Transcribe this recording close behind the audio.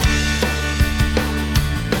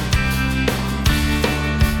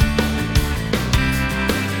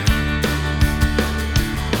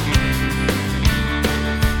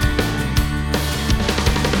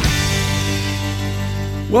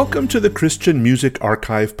Welcome to the Christian Music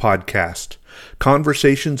Archive podcast,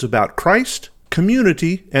 conversations about Christ,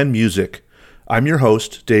 community, and music. I'm your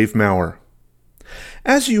host, Dave Maurer.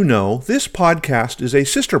 As you know, this podcast is a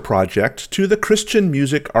sister project to the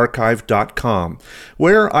ChristianMusicArchive.com,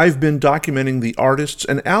 where I've been documenting the artists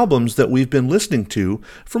and albums that we've been listening to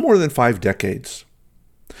for more than 5 decades.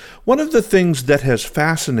 One of the things that has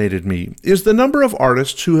fascinated me is the number of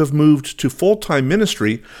artists who have moved to full-time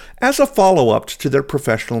ministry as a follow-up to their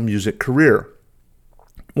professional music career.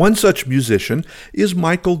 One such musician is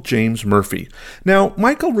Michael James Murphy. Now,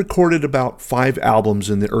 Michael recorded about 5 albums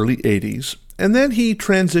in the early 80s, and then he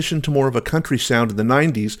transitioned to more of a country sound in the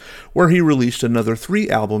 90s, where he released another 3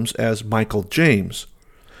 albums as Michael James.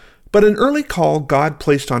 But an early call God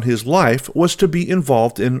placed on his life was to be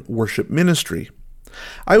involved in worship ministry.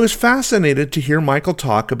 I was fascinated to hear Michael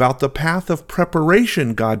talk about the path of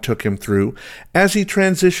preparation God took him through as he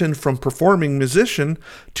transitioned from performing musician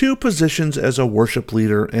to positions as a worship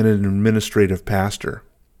leader and an administrative pastor.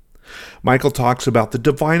 Michael talks about the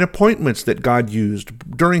divine appointments that God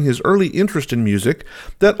used during his early interest in music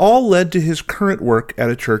that all led to his current work at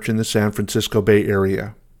a church in the San Francisco Bay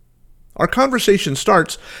Area. Our conversation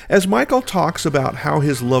starts as Michael talks about how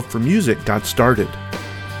his love for music got started.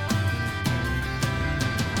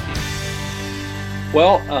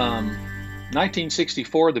 Well,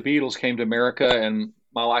 1964, the Beatles came to America, and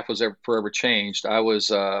my life was forever changed. I was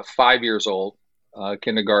 5 years old,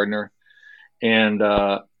 kindergartner, and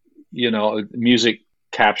music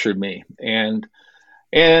captured me, and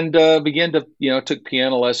began to took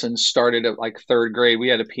piano lessons. Started at like 3rd grade. We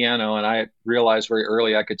had a piano, and I realized very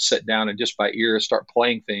early I could sit down and just by ear start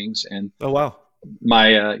playing things. And oh wow,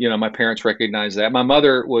 my parents recognized that. My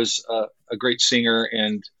mother was a great singer,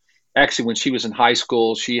 and actually, when she was in high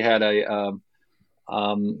school, she had I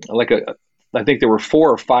think there were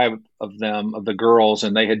 4 or 5 of them, of the girls,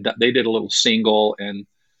 and they did a little single, and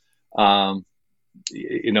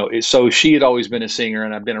so she had always been a singer,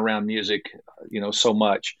 and I've been around music, so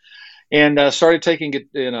much, and started taking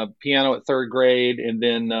piano at 3rd grade, and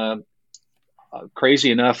then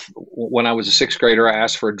crazy enough, when I was a 6th grader, I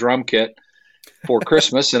asked for a drum kit for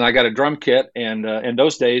Christmas, and I got a drum kit, and in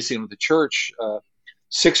those days, the church.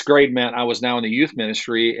 6th grade meant I was now in the youth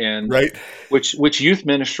ministry, and right. which youth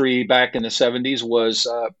ministry back in the 70s was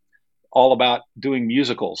all about doing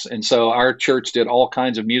musicals. And so our church did all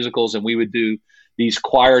kinds of musicals, and we would do these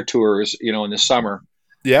choir tours, in the summer.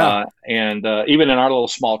 Yeah. And even in our little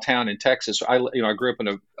small town in Texas, I grew up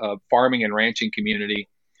in a farming and ranching community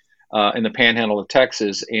in the panhandle of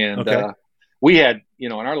Texas. And we had,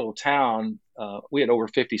 in our little town, we had over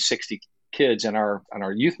 50, 60 kids in our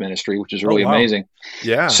youth ministry, which is really amazing.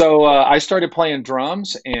 Yeah. So I started playing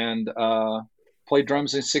drums and played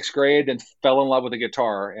drums in 6th grade, and fell in love with the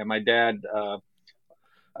guitar. And my dad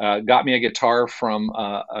got me a guitar from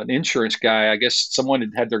an insurance guy. I guess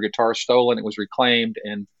someone had their guitar stolen. It was reclaimed,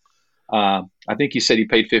 and I think he said he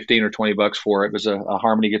paid $15 or $20 for it. It was a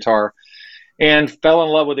harmony guitar, and fell in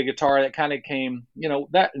love with the guitar. That kind of came,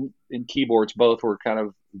 that and keyboards both were kind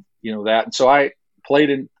of, that. And so I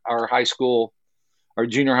played in our high school, our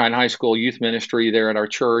junior high and high school youth ministry there at our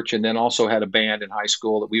church, and then also had a band in high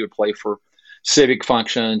school that we would play for civic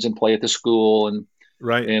functions and play at the school, and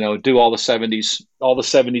right, do all the 70s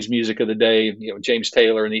music of the day, James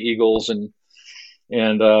Taylor and the Eagles and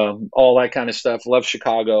all that kind of stuff. Love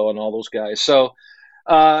Chicago and all those guys. So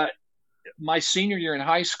my senior year in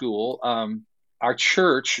high school, our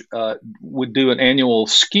church would do an annual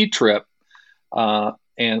ski trip.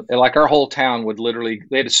 And like our whole town would literally,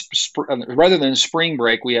 they had rather than spring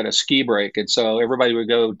break, we had a ski break. And so everybody would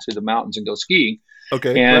go to the mountains and go skiing.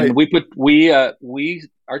 Okay. And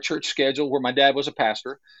our church scheduled, where my dad was a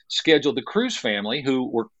pastor, scheduled the Cruz family,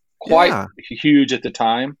 who were quite huge at the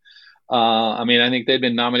time. I think they'd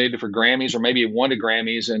been nominated for Grammys, or maybe won a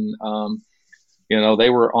Grammys. And,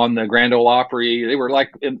 they were on the Grand Ole Opry. They were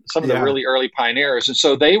like some of the really early pioneers. And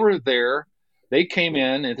so they were there. They came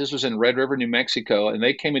in, and this was in Red River, New Mexico, and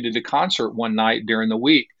they came into the concert one night during the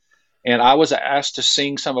week. And I was asked to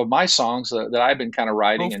sing some of my songs that I've been kind of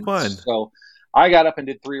writing. And fun. So I got up and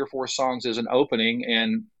did 3 or 4 songs as an opening,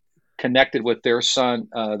 and connected with their son,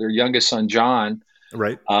 their youngest son, John.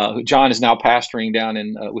 Right. John is now pastoring down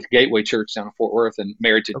with Gateway Church down in Fort Worth, and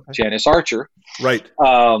married to Janice Archer. Right.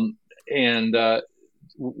 And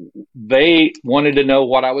they wanted to know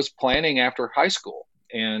what I was planning after high school.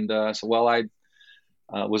 And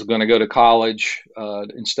I was going to go to college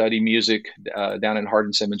and study music down at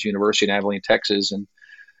Hardin Simmons University in Abilene, Texas. And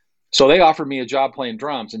so they offered me a job playing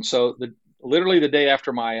drums. And so literally the day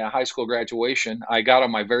after my high school graduation, I got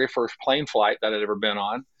on my very first plane flight that I'd ever been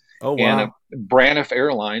on. Oh, and wow. Braniff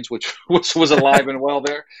Airlines, which was alive and well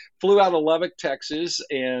there. Flew out of Lubbock, Texas,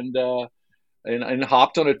 and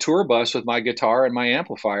hopped on a tour bus with my guitar and my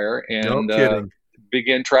amplifier, No and kidding.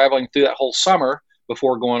 began traveling through that whole summer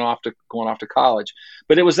before going off to college.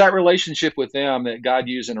 But it was that relationship with them that God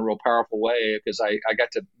used in a real powerful way, because I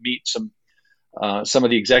got to meet some of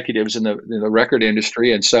the executives in the record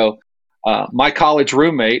industry. And so my college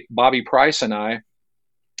roommate, Bobby Price, and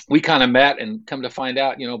we kind of met, and come to find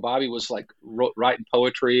out, Bobby was like writing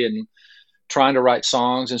poetry and trying to write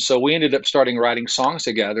songs. And so we ended up starting writing songs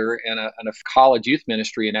together, and a college youth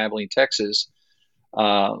ministry in Abilene, Texas,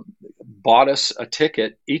 bought us a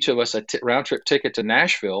ticket, each of us a round trip ticket to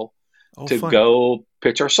Nashville to fun. go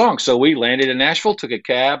pitch our songs. So we landed in Nashville, took a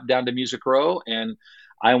cab down to Music Row, and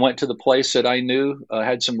I went to the place that I knew,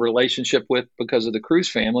 had some relationship with because of the Cruz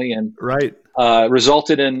family, and Right.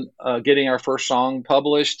 Resulted in getting our first song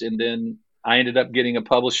published. And then I ended up getting a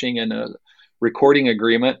publishing and a recording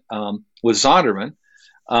agreement with Zondervan.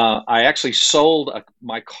 I actually sold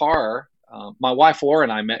my car. My wife Laura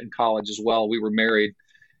and I met in college as well. We were married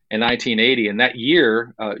in 1980, and that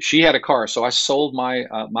year she had a car, so I sold my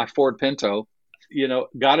Ford Pinto.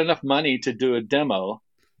 Got enough money to do a demo,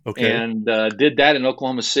 and did that in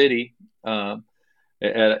Oklahoma City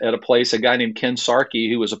at a place. A guy named Ken Sarkey,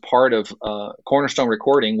 who was a part of Cornerstone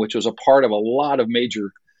Recording, which was a part of a lot of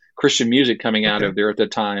major Christian music coming out of there at the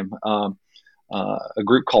time. A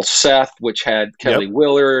group called Seth, which had Kelly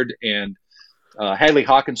Willard, and Hadley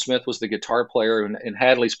Hawkinsmith was the guitar player, and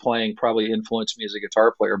Hadley's playing probably influenced me as a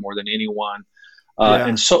guitar player more than anyone.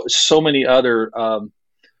 And so many other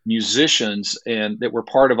musicians, and that were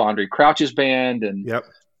part of Andre Crouch's band, and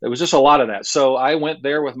there was just a lot of that. So I went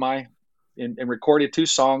there with and recorded 2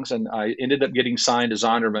 songs, and I ended up getting signed to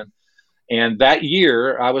Zondervan. And that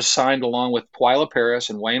year, I was signed along with Twyla Paris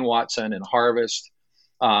and Wayne Watson and Harvest.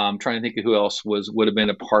 I'm trying to think of who else would have been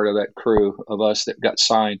a part of that crew of us that got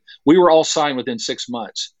signed. We were all signed within 6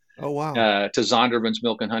 months. Oh, wow. To Zondervan's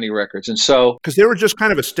Milk and Honey Records. And so, because they were just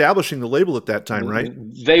kind of establishing the label at that time, right?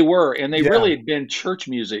 They were, and they really had been church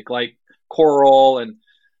music, like choral, and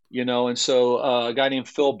and so a guy named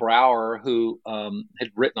Phil Brower, who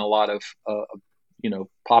had written a lot of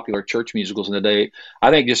popular church musicals in the day,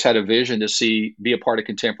 I think just had a vision to be a part of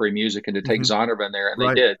contemporary music and to take Zondervan there, and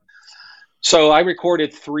they did. So I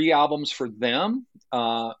recorded 3 albums for them.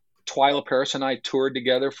 Twyla Paris and I toured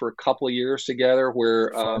together for a couple of years together,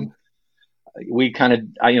 where we kind of,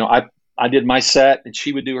 I did my set and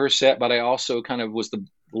she would do her set, but I also kind of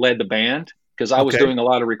led the band, because I was doing a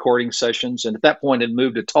lot of recording sessions. And at that point, had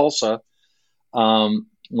moved to Tulsa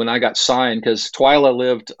when I got signed, because Twyla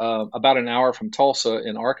lived about an hour from Tulsa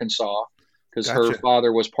in Arkansas, because her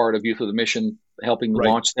father was part of Youth of the Mission, helping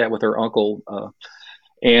launch that with her uncle.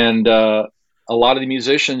 And a lot of the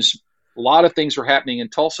musicians, a lot of things were happening in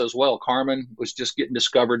Tulsa as well. Carmen was just getting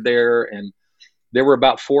discovered there, and there were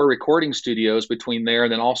about 4 recording studios between there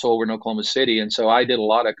and then also over in Oklahoma City. And so I did a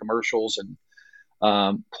lot of commercials and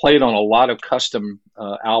played on a lot of custom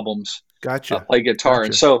albums. Played guitar.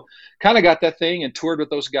 And so kind of got that thing and toured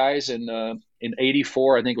with those guys. In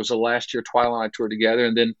 84, I think it was the last year Twyla and I toured together.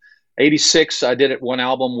 And then 86, I did one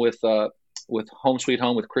album with Home Sweet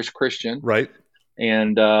Home with Chris Christian. Right.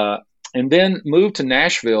 And then moved to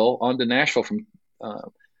Nashville, from,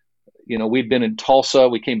 we'd been in Tulsa.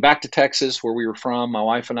 We came back to Texas, where we were from, my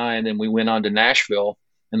wife and I, and then we went on to Nashville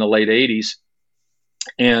in the late 80s.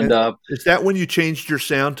 And is that when you changed your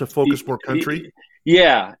sound to focus more country?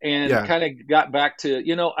 Yeah. And kind of got back to,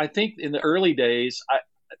 I think in the early days,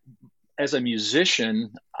 as a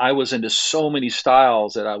musician, I was into so many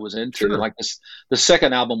styles that I was into. Like the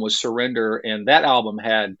second album was Surrender, and that album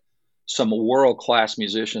had some world-class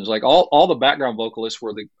musicians. Like all the background vocalists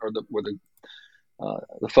were the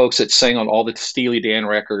folks that sang on all the Steely Dan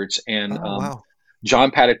records, and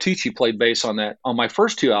John Patitucci played bass on my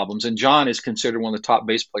first 2 albums, and John is considered one of the top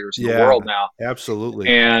bass players in the world now. Absolutely.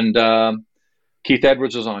 And Keith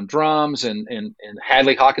Edwards was on drums, and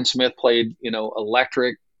Hadley Hawkinsmith played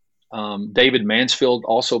electric. David Mansfield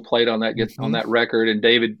also played on that record, and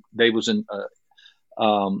Dave was in.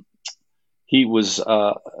 He was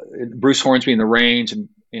Bruce Hornsby in the Range,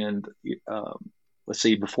 and let's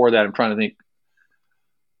see, before that, I'm trying to think.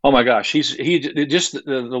 Oh my gosh, he just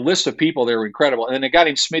the list of people there were incredible. And then a guy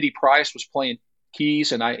named Smitty Price was playing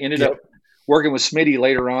keys, and I ended up working with Smitty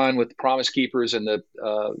later on with the Promise Keepers, and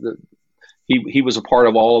he was a part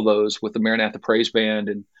of all of those with the Maranatha Praise Band,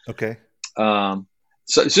 and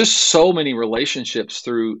so it's just so many relationships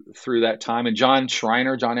through that time. And John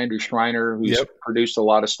Andrew Schreiner, who's produced a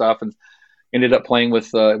lot of stuff, and ended up playing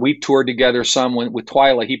with. We toured together some with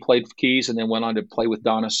Twyla. He played keys and then went on to play with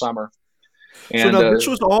Donna Summer. So And now this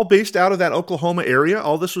was all based out of that Oklahoma area.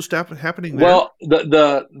 All this was happening there. well,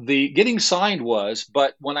 the getting signed was,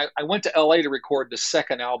 but when I went to LA to record the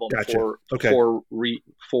second album Gotcha. for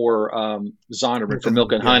Zondervan, for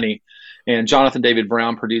Milk and Honey, and Jonathan David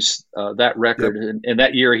Brown produced that record, and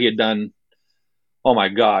that year he had done, oh my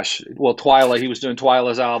gosh, well, Twyla, he was doing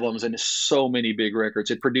Twyla's albums and so many big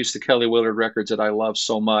records. It produced the Kelly Willard records that I love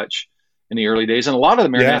so much in the early days, and a lot of the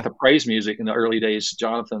Maranatha Praise music in the early days.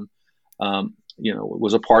 Jonathan,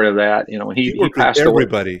 was a part of that. And he passed away.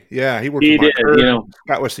 Everybody, yeah, he worked. He with did. Mark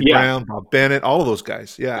Scott Wesley Brown, Bob Bennett, all of those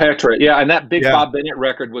guys. Yeah, Petra, and that big Bob Bennett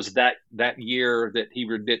record was that year that he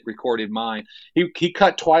recorded mine. He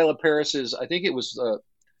cut Twyla Paris's. I think it was.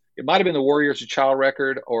 It might have been the Warriors of Child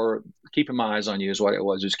record, or Keeping My Eyes on You is what it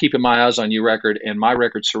was. It was Keeping My Eyes on You record, and my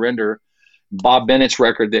record Surrender, Bob Bennett's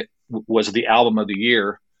record that was the album of the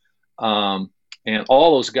year. And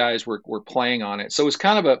all those guys were playing on it. So it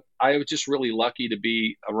was I was just really lucky to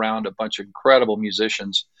be around a bunch of incredible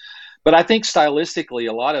musicians. But I think stylistically,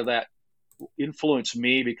 a lot of that influenced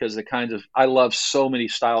me because I love so many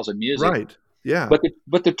styles of music. Right. Yeah.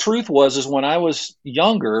 But the truth is when I was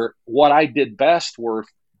younger, what I did best were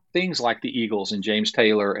things like the Eagles and James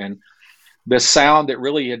Taylor and the sound that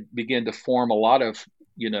really had begun to form a lot of,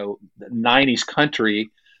 the 90s country.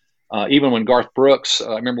 Even when Garth Brooks,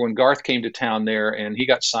 I remember when Garth came to town there and he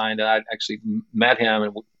got signed, and I actually met him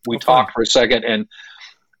and we talked for a second. And,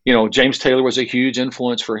 James Taylor was a huge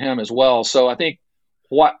influence for him as well. So I think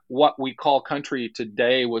what we call country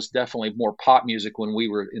today was definitely more pop music when we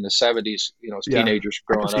were in the 70s, as teenagers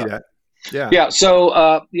growing up. That. Yeah. Yeah. So,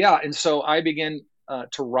 and so I began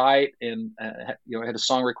to write and, I had a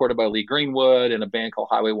song recorded by Lee Greenwood and a band called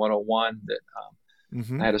Highway 101 that,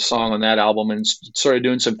 I had a song on that album and started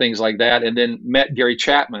doing some things like that, and then met Gary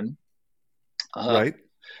Chapman. Right.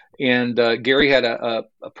 And Gary had a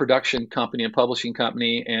production company and publishing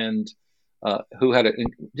company, and who had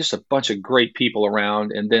just a bunch of great people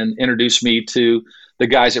around, and then introduced me to the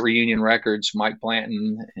guys at Reunion Records. Mike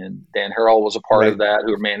Blanton and Dan Harrell was a part of that,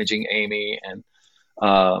 who were managing Amy, and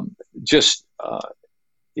just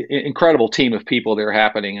incredible team of people there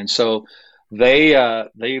happening. And so they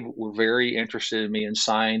were very interested in me and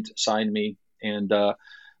signed me, and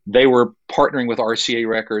they were partnering with RCA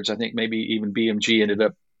Records. I think maybe even BMG ended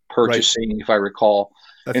up purchasing, if I recall.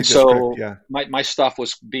 And so my stuff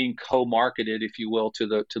was being co-marketed, if you will, to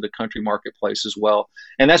the country marketplace as well.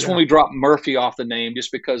 And that's when we dropped Murphy off the name,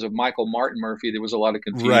 just because of Michael Martin Murphy. There was a lot of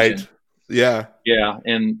confusion. Right. Yeah. Yeah.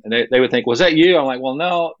 And they would think, was that you? I'm like, well,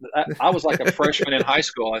 no, I was like a freshman in high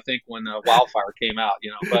school, I think, when Wildfire came out,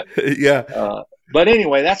 but but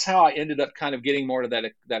anyway, that's how I ended up kind of getting more to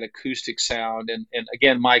that acoustic sound. And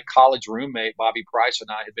again, my college roommate, Bobby Price, and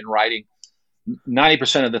I had been writing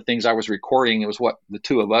 90% of the things I was recording. It was what the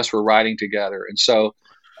two of us were writing together. And so,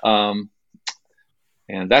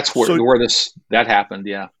 and that's where that happened.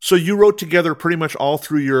 Yeah. So you wrote together pretty much all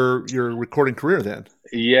through your recording career then?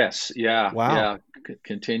 Yes. Yeah. Wow. Yeah.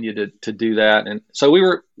 Continue to do that. And so we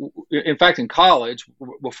were, in fact, in college,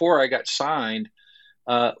 before I got signed,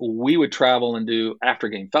 we would travel and do after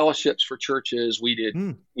game fellowships for churches. We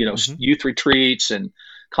did, youth retreats and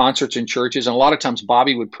concerts in churches. And a lot of times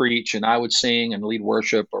Bobby would preach and I would sing and lead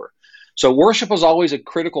worship. So worship was always a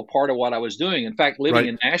critical part of what I was doing. In fact, living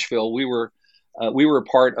in Nashville, we were a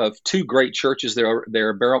part of two great churches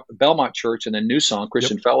there, Belmont Church and then New Song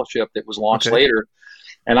Christian Fellowship that was launched later.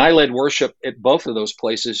 And I led worship at both of those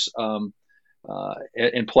places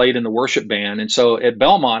and played in the worship band. And so at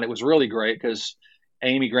Belmont, it was really great because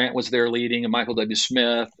Amy Grant was there leading, and Michael W.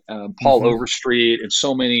 Smith, Paul Overstreet, and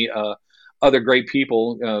so many other great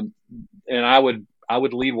people. And I would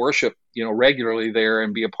lead worship, regularly there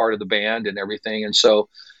and be a part of the band and everything. And so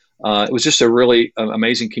it was just a really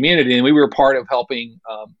amazing community. And we were part of helping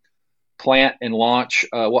plant and launch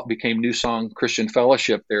what became New Song Christian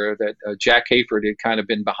Fellowship there that Jack Hayford had kind of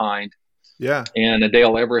been behind. Yeah. And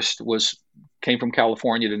Dale Everest came from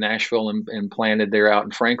California to Nashville and planted there out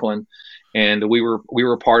in Franklin. And we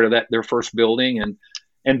were part of their first building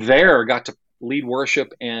and there got to lead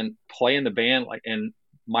worship and play in the band. And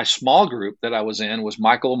my small group that I was in was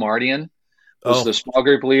Michael Mardian was the small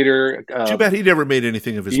group leader. Too bad he never made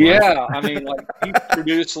anything of his life. Yeah. I mean, he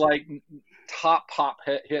produced top pop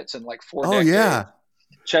hits in 4 decades. Oh, yeah.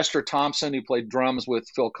 Chester Thompson, who played drums with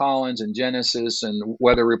Phil Collins and Genesis and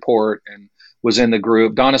Weather Report and was in the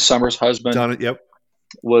group. Donna Summer's husband.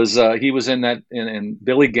 Was he was in that and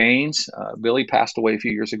Billy Gaines. Billy passed away a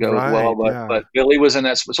few years ago as well, but Billy was in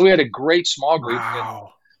that. So we had a great small group.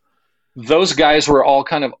 Wow. those guys were all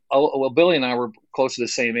kind of, well, Billy and I were close to the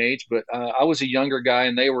same age, but I was a younger guy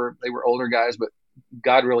and they were older guys, but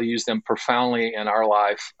God really used them profoundly in our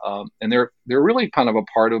life. And they're really kind of a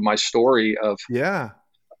part of my story of, Yeah.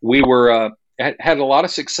 we were, had a lot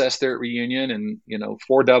of success there at Reunion, and,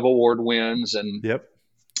 4 Dove Award wins, and Yep.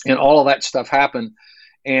 all of that stuff happened.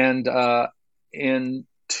 And in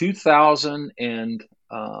 2000 and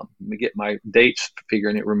let me get my dates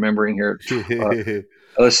remembering here.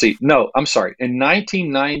 Let's see. No, I'm sorry. In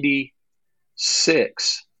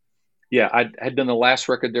 1996, yeah, I had done the last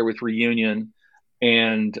record there with Reunion,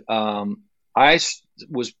 and I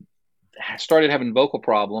started having vocal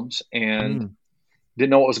problems and didn't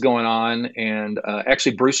know what was going on. And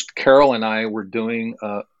actually, Bruce Carroll and I were doing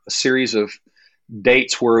a series of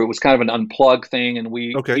dates where it was kind of an unplugged thing, and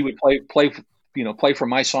he would play from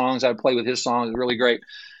my songs. I'd play with his songs. It was really great.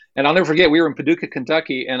 And I'll never forget, we were in Paducah,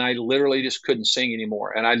 Kentucky, and I literally just couldn't sing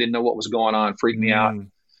anymore, and I didn't know what was going on. Freaked me out.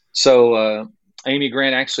 So Amy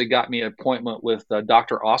Grant actually got me an appointment with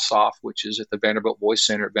Dr. Ossoff, which is at the Vanderbilt Voice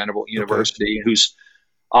Center at Vanderbilt University, who's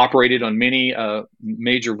operated on many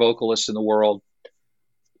major vocalists in the world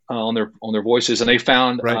on their voices, and they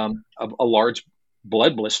found a large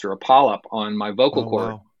blood blister, a polyp on my vocal cord.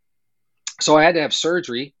 Wow. So I had to have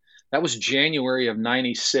surgery. That was January of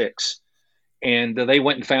 '96. And they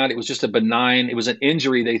went and found it was just it was an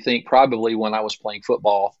injury, they think, probably when I was playing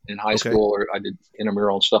football in high school, or I did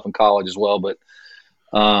intramural and stuff in college as well. But,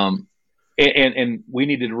 and we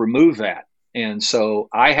needed to remove that. And so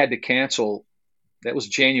I had to cancel. That was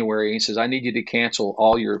January. He says, I need you to cancel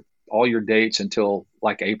all your dates until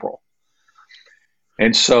like April.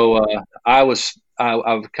 And so I was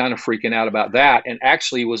kind of freaking out about that, and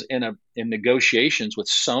actually was in negotiations with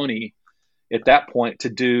Sony at that point to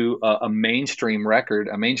do a mainstream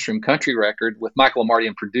country record with Michael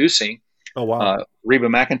Amartian producing. Oh, wow. Reba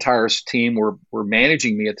McEntire's team were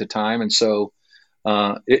managing me at the time. And so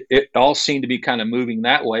it all seemed to be kind of moving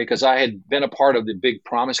that way, because I had been a part of the big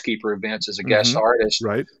Promise Keeper events as a guest artist.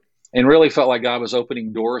 Right. And really felt like God was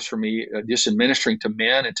opening doors for me, just in ministering to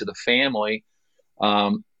men and to the family.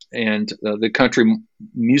 And the country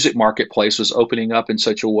music marketplace was opening up in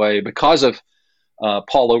such a way because of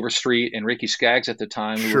Paul Overstreet and Ricky Skaggs at the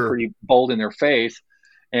time, who were pretty bold in their faith.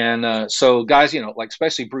 And so guys, like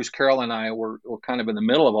especially Bruce Carroll and I were kind of in the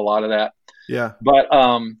middle of a lot of that. Yeah. But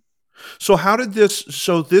so how did this?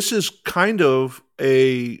 So this is kind of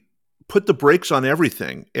a put the brakes on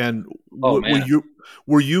everything. And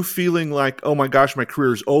were you feeling like, oh my gosh, my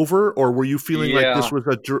career is over, or were you feeling like this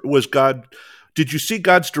was God? Did you see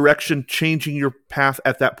God's direction changing your path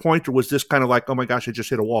at that point, or was this kind of like, oh my gosh, I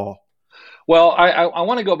just hit a wall? Well, I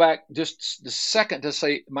want to go back just a second to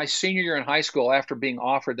say my senior year in high school, after being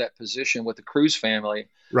offered that position with the Cruz family,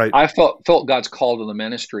 I felt God's call to the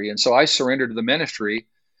ministry. And so I surrendered to the ministry,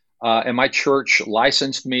 and my church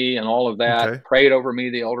licensed me and all of that, prayed over me,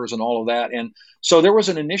 the elders, and all of that. And so there was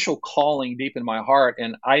an initial calling deep in my heart.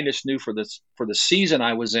 And I just knew for the season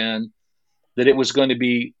I was in, that it was going to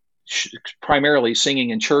be primarily singing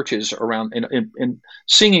in churches around and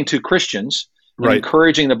singing to Christians. And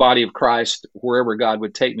encouraging the body of Christ wherever God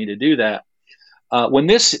would take me to do that. When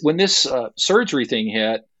this surgery thing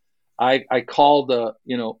hit, I called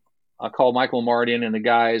Michael Amartian and the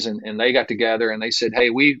guys, and they got together and they said, "Hey,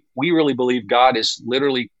 we really believe God is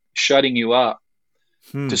literally shutting you up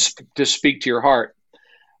to speak to your heart."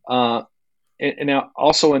 And now,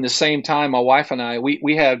 also in the same time, my wife and I,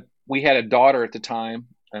 we had a daughter at the time,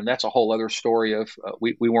 and that's a whole other story of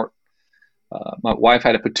we weren't. My wife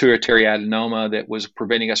had a pituitary adenoma that was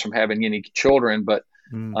preventing us from having any children, but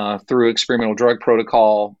through experimental drug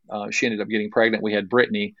protocol, she ended up getting pregnant. We had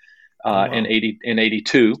Brittany in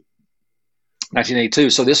 1982.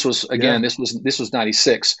 So this was, again, this was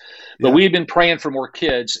 96, but we had been praying for more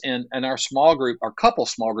kids, and our small group, our couple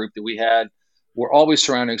small group that we had, were always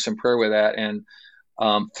surrounding us in prayer with that. And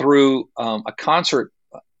through a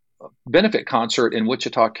benefit concert in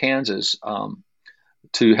Wichita, Kansas,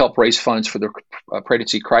 to help raise funds for the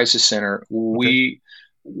Pregnancy Crisis Center, we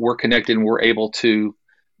were connected and were able to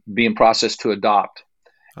be in process to adopt.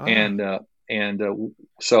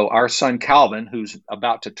 So our son Calvin, who's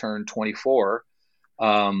about to turn 24,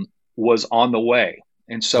 was on the way.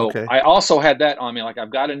 And so I also had that on me. Like,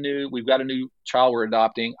 we've got a new child we're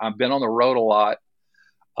adopting. I've been on the road a lot.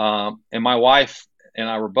 And my wife and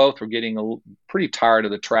I were getting pretty tired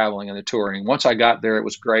of the traveling and the touring. Once I got there, it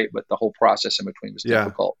was great, but the whole process in between was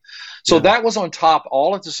difficult. So that was on top.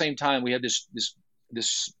 All at the same time, we had this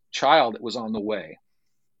child that was on the way,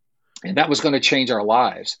 and that was going to change our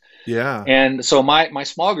lives. Yeah. And so my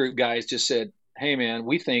small group guys just said, hey man,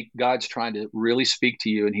 we think God's trying to really speak to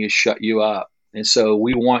you and he has shut you up. And so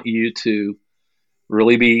we want you to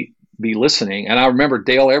really be listening. And I remember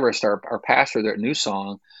Dale Everest, our pastor there at New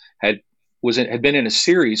Song, had been in a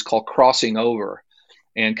series called Crossing Over,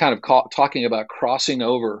 and kind of talking about crossing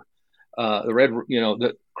over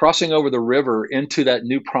crossing over the river into that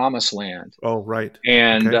new promised land. Oh, right.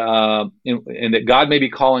 And Okay. and that God may be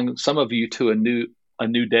calling some of you to a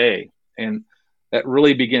new day. And that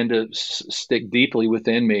really began to stick deeply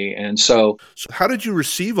within me. And so, So how did you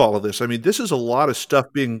receive all of this? I mean, this is a lot of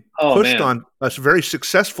stuff being oh pushed man, on a very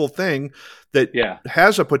successful thing that yeah.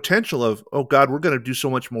 has a potential of, oh God, we're going to do so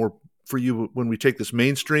much more for you when we take this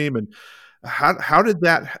mainstream. And how did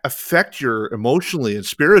that affect you emotionally and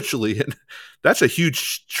spiritually? And that's a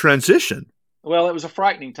huge transition. Well, it was a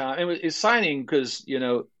frightening time. It's exciting because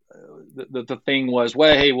the thing was,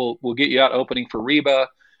 well, hey, we'll get you out opening for Reba,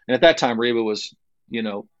 and at that time Reba was you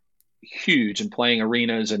know huge and playing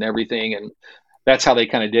arenas and everything, and that's how they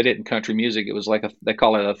kind of did it in country music. It was like they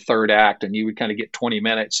call it a third act, and you would kind of get 20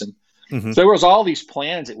 minutes, and Hmm. so there was all these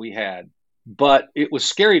plans that we had, but it was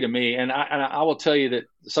scary to me, and I will tell you that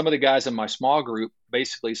some of the guys in my small group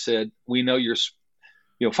basically said, we know you're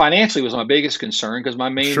financially was my biggest concern because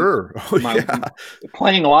Sure. Oh, my yeah.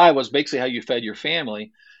 playing live was basically how you fed your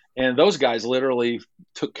family, and those guys literally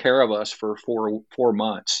took care of us for 4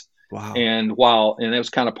 months. Wow. And and that was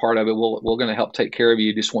kind of part of it. We're going to help take care of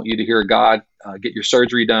you. Just want you to hear God, get your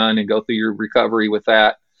surgery done, and go through your recovery with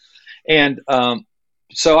that. And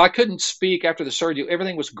so I couldn't speak after the surgery.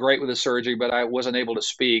 Everything was great with the surgery, but I wasn't able to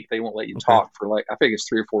speak. They won't let you Okay. talk for I think it's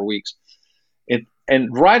 3 or 4 weeks. And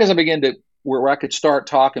right as I began to where I could start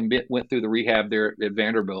talking, went through the rehab there at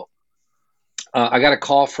Vanderbilt. I got a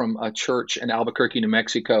call from a church in Albuquerque, New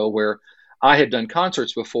Mexico, where I had done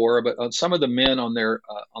concerts before, but some of the men on their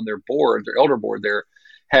board, their elder board there,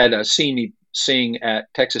 had seen me sing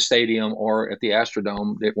at Texas Stadium or at the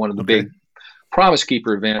Astrodome at one of the Okay. big Promise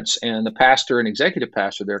Keeper events. And the pastor and executive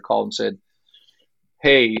pastor there called and said,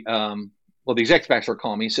 "Hey, well, the executive pastor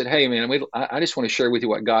called me. He said, 'Hey, man, I just want to share with you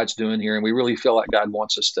what God's doing here, and we really feel like God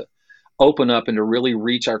wants us to open up and to really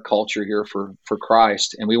reach our culture here for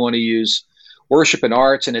Christ, and we want to use worship and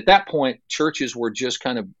arts.'" And at that point, churches were just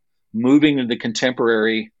kind of moving into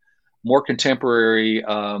more contemporary,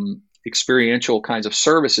 experiential kinds of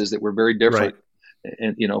services that were very different,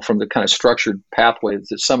 Right. and from the kind of structured pathways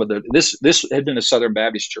that some of this had been a Southern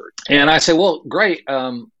Baptist church. And I said, "Well, great."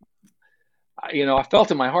 I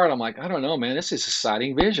felt in my heart, I'm like, I don't know, man, this is a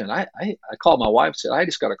exciting vision. I called my wife and said, I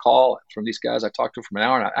just got a call from these guys I talked to for an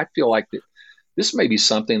hour, and I feel like that this may be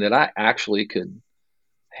something that I actually could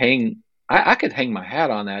hang. I could hang my hat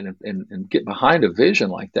on that and get behind a vision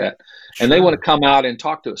like that. And they want to Sure. come out and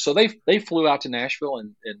talk to us. So they flew out to Nashville,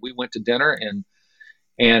 and we went to dinner,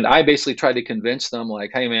 and I basically tried to convince them,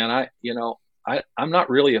 like, hey man, I'm not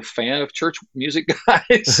really a fan of church music,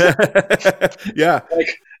 guys. Yeah. Like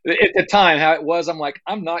at the time, how it was, I'm like,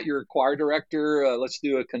 I'm not your choir director. Let's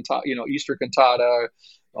do a cantata, Easter cantata,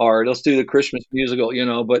 or let's do the Christmas musical,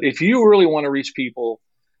 But if you really want to reach people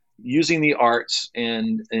using the arts,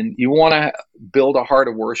 and you want to build a heart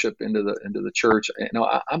of worship into the church,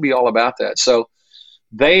 I'll be all about that. So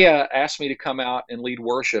they asked me to come out and lead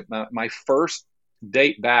worship. My first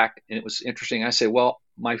date back, and it was interesting. I said, well,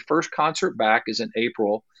 my first concert back is in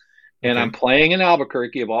April, and I'm Okay. playing in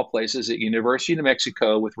Albuquerque, of all places, at University of New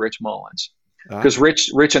Mexico with Rich Mullins, Ah, because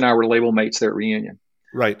Rich and I were label mates there at Reunion.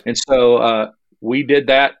 right. And so we did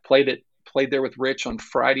that, played there with Rich on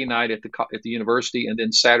Friday night at the university, and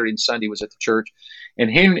then Saturday and Sunday was at the church. And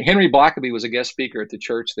Henry Blackaby was a guest speaker at the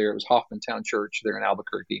church there. It was Hoffmantown Church there in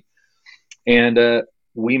Albuquerque. And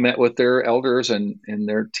we met with their elders and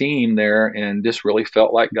their team there, and just really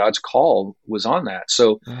felt like God's call was on that.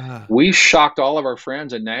 So Ah. we shocked all of our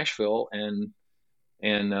friends in Nashville, and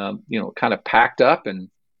kind of packed up and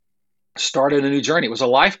started a new journey. It was a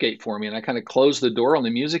life gate for me, and I kind of closed the door on the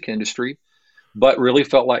music industry, but really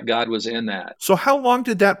felt like God was in that. So how long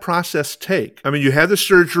did that process take? I mean, you had the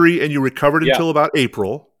surgery and you recovered Yeah. until about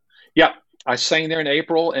April. Yeah. I sang there in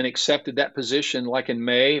April and accepted that position like in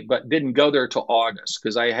May, but didn't go there till August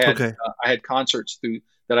because Okay. I had concerts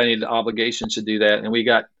that I needed obligations to do that, and we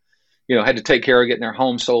got had to take care of getting their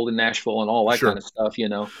home sold in Nashville and all that kind Sure. of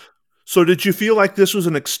stuff. So did you feel like this was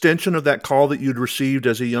an extension of that call that you'd received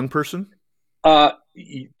as a young person?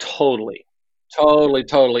 Totally, totally,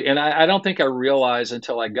 totally. And I don't think I realized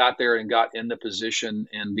until I got there and got in the position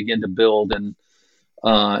and began to build, and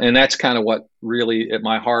that's kind of what really at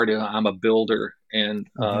my heart is. I'm a builder,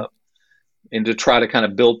 Mhm. and to try to kind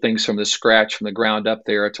of build things from the scratch, from the ground up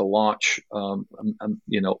there to launch,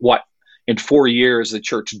 what in 4 years the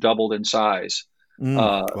church doubled in size.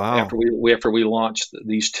 Wow. After we launched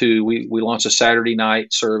these two. We launched a Saturday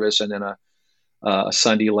night service and then a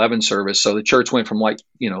Sunday 11 service. So the church went from like,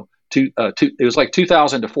 it was like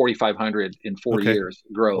 2,000 to 4,500 in 4 Okay. years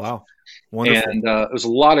growth. Wow. Wonderful. And it was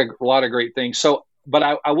a lot of great things. So, but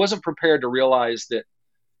I wasn't prepared to realize that,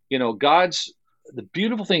 the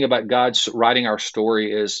beautiful thing about God's writing our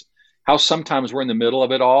story is how sometimes we're in the middle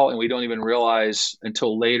of it all and we don't even realize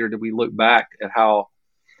until later did we look back at how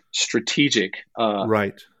strategic,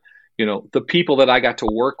 Right. the people that I got to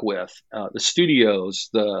work with, the studios,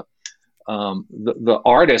 the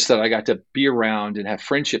artists that I got to be around and have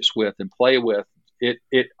friendships with and play with.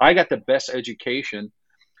 I got the best education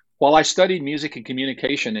while I studied music and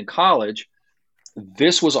communication in college.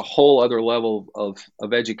 This was a whole other level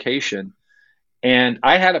of education. And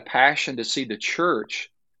I had a passion to see the church,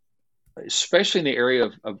 especially in the area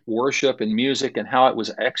of worship and music and how it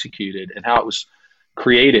was executed and how it was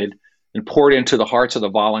created and poured into the hearts of the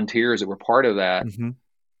volunteers that were part of that, Hmm.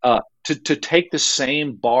 to take the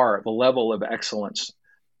same bar, the level of excellence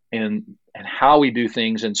and how we do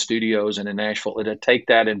things in studios and in Nashville, and to take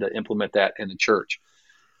that and to implement that in the church.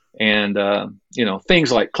 And,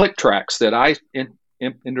 things like click tracks that I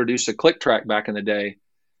introduced a click track back in the day,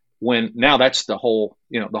 when now that's the whole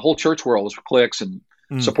church world is clicks and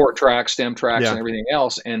support tracks, stem tracks, Yeah. and everything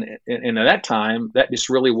else. And at that time, that just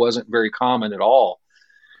really wasn't very common at all.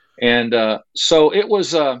 And so it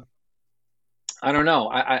was, I don't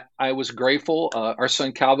know. I was grateful. Our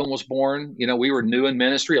son Calvin was born. We were new in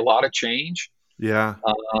ministry, a lot of change. Yeah.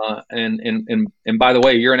 And by the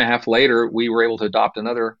way, a year and a half later, we were able to adopt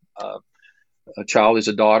another a child as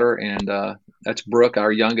a daughter, and that's Brooke,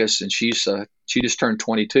 our youngest, and she just turned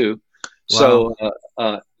 22. Wow.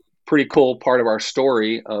 So pretty cool part of our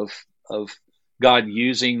story of God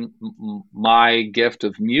using my gift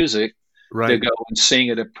of music to Right. go and sing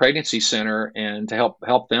at a pregnancy center and to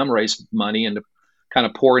help them raise money and to kind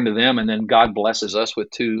of pour into them, and then God blesses us with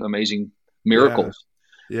two amazing Yeah. miracles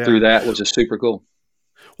Yeah. through that, which is super cool.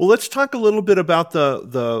 Well, let's talk a little bit about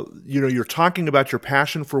you're talking about your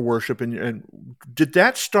passion for worship, and did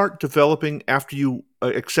that start developing after you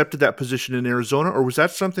accepted that position in Arizona, or was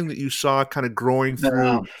that something that you saw kind of growing through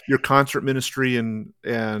No. your concert ministry and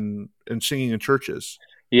singing in churches?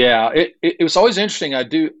 Yeah, it was always interesting.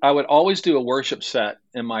 I would always do a worship set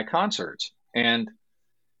in my concerts, and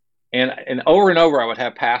over and over I would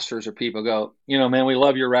have pastors or people go, man, we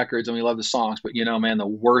love your records and we love the songs, but man, the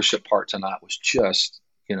worship part tonight was just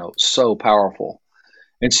so powerful.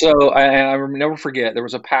 And so I will never forget, there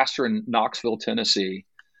was a pastor in Knoxville, Tennessee,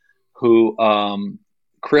 who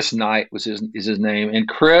Chris Knight is his name, and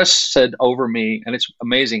Chris said over me, and it's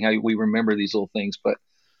amazing how we remember these little things, but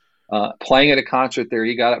playing at a concert there,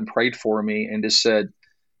 he got up and prayed for me and just said,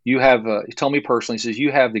 he told me personally, he says,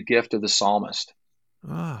 you have the gift of the psalmist.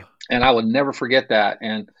 Ah. And I will never forget that.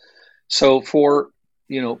 And so for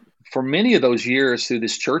many of those years through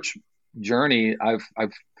this church journey, I've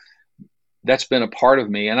that's been a part of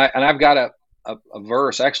me. And I've got a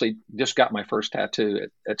verse. I actually just got my first tattoo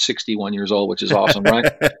at 61 years old, which is awesome, right?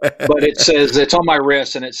 But it's on my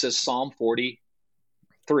wrist, and it says Psalm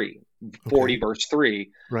 43, 40 Okay. verse 3.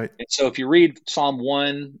 Right. And so if you read Psalm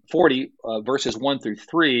 140, verses 1 through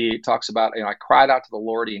 3, it talks about, I cried out to the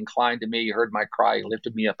Lord. He inclined to me. He heard my cry. He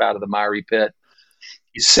lifted me up out of the miry pit.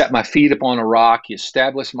 He set my feet upon a rock. He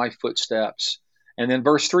established my footsteps. And then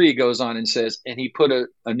verse 3 goes on and says, and he put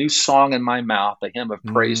a new song in my mouth, a hymn of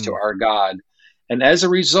praise to Mm. our God. And as a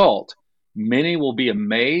result, many will be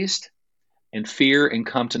amazed and fear and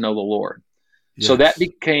come to know the Lord. So that Yes.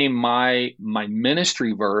 became my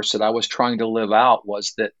ministry verse that I was trying to live out,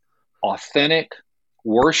 was that authentic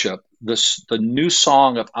worship, the new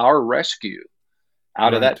song of our rescue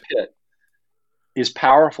out of Right. that pit, is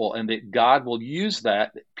powerful, and that God will use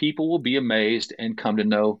that people will be amazed and come to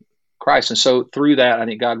know Christ. And so through that, I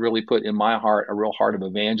think God really put in my heart a real heart of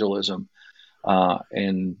evangelism,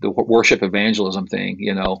 and the worship evangelism thing,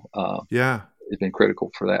 Yeah. has been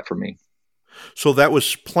critical for that for me. So that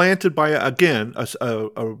was planted by, again,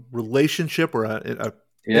 a relationship or a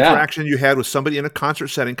Yeah. interaction you had with somebody in a concert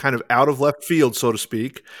setting, kind of out of left field, so to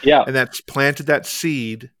speak, Yeah. and that's planted that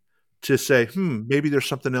seed to say, maybe there's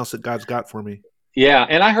something else that God's got for me. Yeah.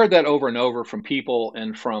 And I heard that over and over from people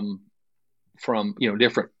and from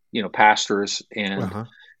different, pastors, Uh-huh.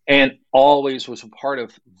 and always was a part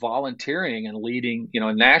of volunteering and leading.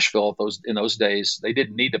 In Nashville, in those days, they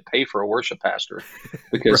didn't need to pay for a worship pastor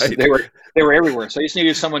because Right. they were everywhere. So you just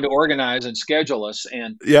needed someone to organize and schedule us.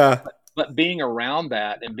 Yeah. But being around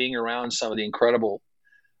that and being around some of the incredible,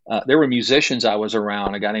 there were musicians I was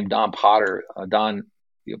around. A guy named Don Potter. Don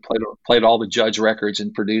played all the Judge records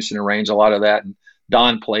and produced and arranged a lot of that. And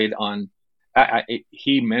Don played on.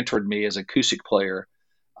 He mentored me as acoustic player.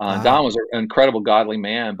 Wow. Don was an incredible, godly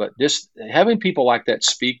man, but just having people like that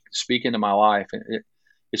speak into my life,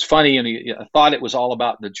 it's funny. And I thought it was all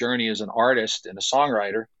about the journey as an artist and a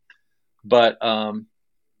songwriter, but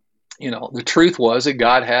the truth was that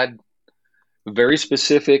God had very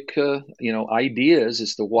specific, ideas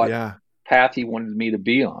as to what path He wanted me to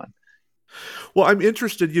be on. Well, I'm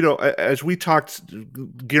interested, as we talked,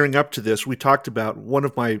 gearing up to this, we talked about one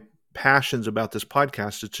of my passions about this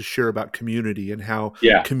podcast is to share about community and how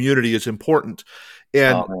community is important.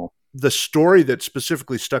 And the story that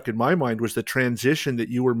specifically stuck in my mind was the transition that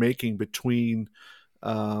you were making between,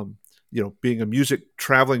 being a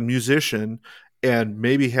traveling musician and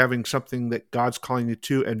maybe having something that God's calling you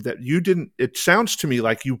to, and that you didn't, it sounds to me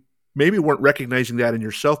like you maybe weren't recognizing that in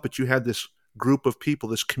yourself, but you had this group of people,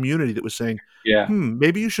 this community that was saying,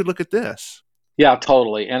 maybe you should look at this. Yeah,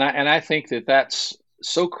 totally. And I think that that's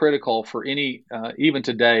so critical for any, even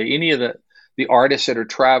today, any of the artists that are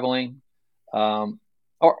traveling,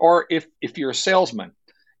 or if you're a salesman,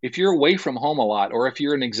 if you're away from home a lot, or if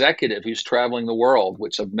you're an executive who's traveling the world,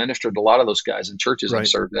 which I've ministered to a lot of those guys in churches I've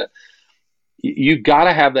served at, you got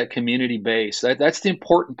to have that community base. That's the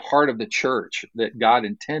important part of the church that God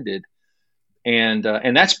intended. And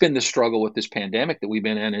that's been the struggle with this pandemic that we've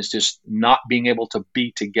been in, is just not being able to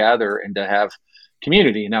be together and to have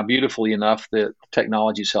community. Now, beautifully enough, the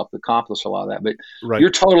technology's helped accomplish a lot of that, but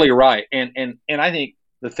you're totally right. And I think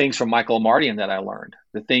the things from Michael Mardian that I learned,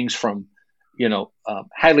 the things from,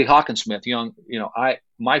 Hadley Hawkinsmith,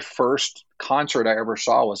 my first concert I ever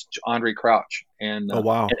saw was Andre Crouch in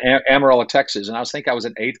Amarillo, Texas. And I was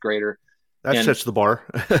an 8th grader. That sets the bar.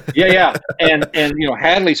 yeah. And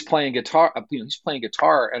Hadley's playing guitar, he's playing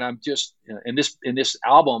guitar. And I'm just, in this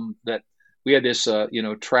album that we had this,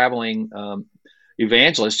 traveling,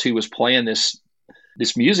 evangelist who was playing this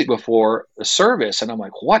music before the service. And I'm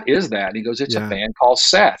like, what is that? And he goes, it's a band called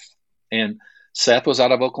Seth. And Seth was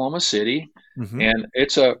out of Oklahoma City. Mm-hmm. And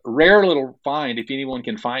it's a rare little find if anyone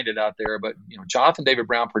can find it out there. But, Jonathan David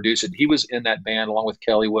Brown produced it. He was in that band along with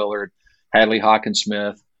Kelly Willard, Hadley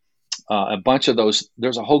Hawkinsmith, a bunch of those.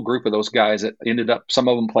 There's a whole group of those guys that ended up, some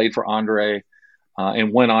of them played for Andre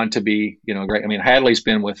and went on to be, great. I mean, Hadley's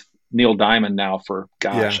been with Neil Diamond now for,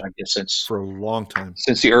 I guess for a long time,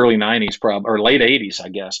 since the early 90s, probably, or late 80s, I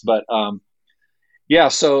guess. But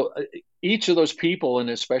so each of those people in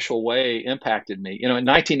a special way impacted me. In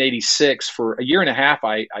 1986, for a year and a half,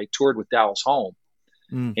 I toured with Dallas Home.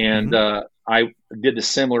 Mm-hmm. And I did the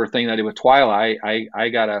similar thing that I did with Twilight. I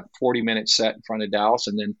got a 40-minute set in front of Dallas,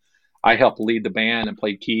 and then I helped lead the band and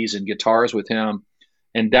played keys and guitars with him.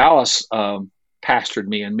 And Dallas pastored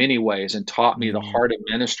me in many ways and taught me the heart of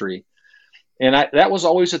ministry. And that was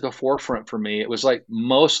always at the forefront for me. It was like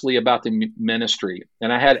mostly about the ministry.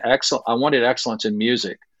 And I wanted excellence in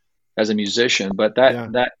music as a musician, but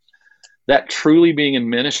that truly being in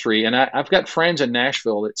ministry. And I've got friends in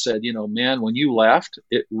Nashville that said, man, when you left,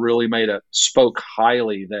 it really spoke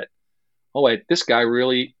highly that, oh wait, this guy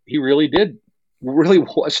really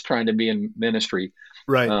was trying to be in ministry.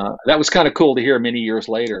 Right. That was kind of cool to hear many years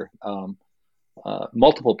later.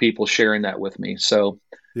 Multiple people sharing that with me. So,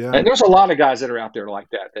 and there's a lot of guys that are out there like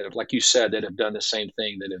that have, like you said, that have done the same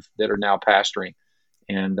thing, that are now pastoring.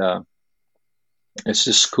 And it's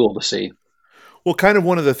just cool to see. Well, kind of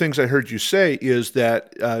one of the things I heard you say is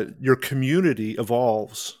that your community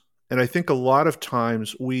evolves. And I think a lot of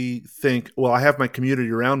times we think, well, I have my community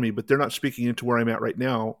around me, but they're not speaking into where I'm at right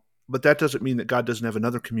now. But that doesn't mean that God doesn't have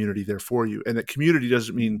another community there for you. And that community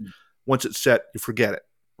doesn't mean once it's set, you forget it,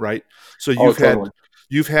 right? So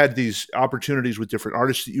you've had these opportunities with different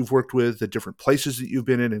artists that you've worked with, the different places that you've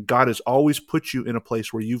been in, and God has always put you in a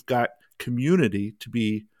place where you've got community to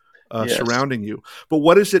be surrounding you. But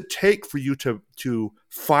what does it take for you to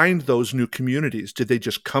find those new communities? Did they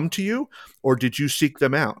just come to you, or did you seek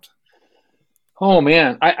them out? Oh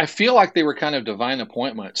man, I feel like they were kind of divine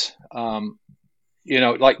appointments.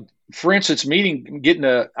 Like for instance,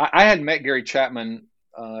 I had met Gary Chapman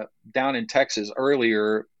down in Texas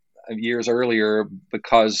years earlier,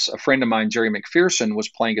 because a friend of mine, Jerry McPherson, was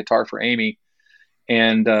playing guitar for Amy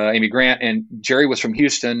Grant, and Jerry was from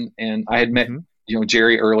Houston, and I had met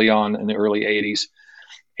Jerry early on in the early 80s,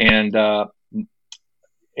 and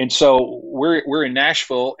so we're in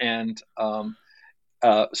Nashville, and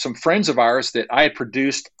some friends of ours that I had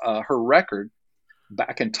produced her record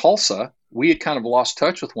back in Tulsa. We had kind of lost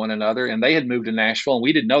touch with one another, and they had moved to Nashville, and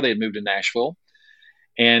we didn't know they had moved to Nashville,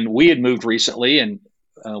 and we had moved recently, and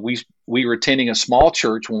we were attending a small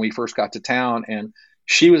church when we first got to town, and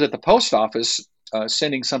she was at the post office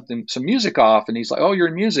sending some music off, and he's like, "Oh, you're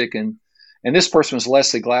in music," and this person was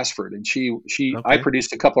Leslie Glassford, and I Okay.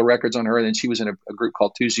 produced a couple of records on her, and then she was in a group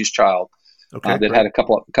called Tuesday's Child Okay. that had Right. a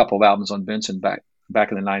couple of albums on Benson back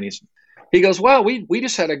in the '90s. He goes, "Well, we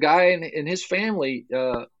just had a guy in his family,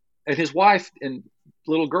 and his wife and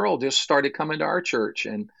little girl just started coming to our church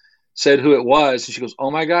and said who it was." And she goes, "Oh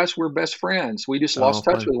my gosh, we're best friends. We just Oh, lost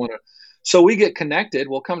touch fun. with one another." So we get connected.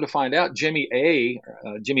 We'll come to find out Jimmy Right.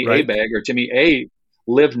 Abag or Jimmy A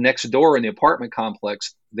lived next door in the apartment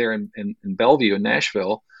complex there in Bellevue in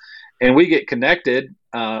Nashville. And we get connected,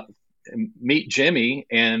 and meet Jimmy.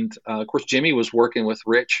 And of course, Jimmy was working with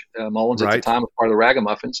Rich Mullins at the Right. time, as part of the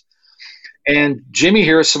Ragamuffins. And Jimmy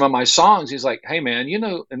hears some of my songs. He's like, "Hey man,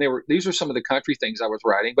 and these were some of the country things I was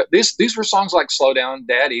writing, but these were songs like Slow Down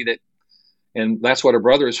Daddy and That's What a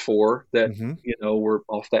Brother Is For that, Hmm. were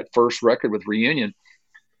off that first record with Reunion."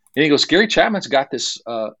 And he goes, "Gary Chapman's got this,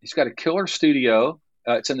 he's got a killer studio.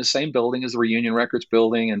 It's in the same building as the Reunion Records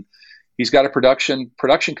building. And he's got a production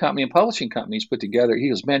company and publishing company he's put together." He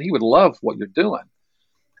goes, "Man, he would love what you're doing."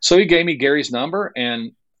 So he gave me Gary's number,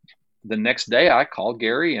 and the next day I called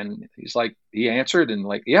Gary, and he answered and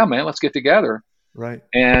like, "Yeah, man, let's get together." Right.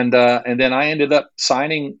 And then I ended up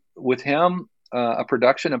signing with him a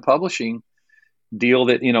production and publishing deal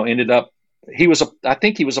that ended up. I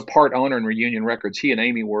think he was a part owner in Reunion Records. He and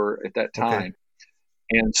Amy were at that Okay. time,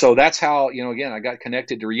 and so that's how again I got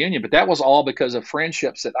connected to Reunion. But that was all because of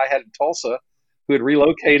friendships that I had in Tulsa, who had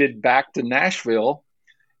relocated back to Nashville,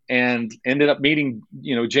 and ended up meeting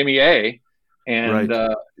Jimmy A. And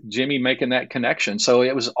Right. Jimmy making that connection. So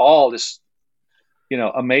it was all this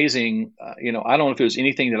amazing. I don't know if it was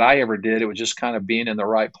anything that I ever did. It was just kind of being in the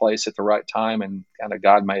right place at the right time, and kind of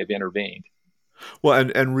God may have intervened.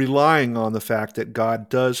 Well, and relying on the fact that God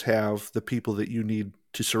does have the people that you need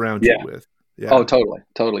to surround you Yeah. with. Oh, Yeah. totally,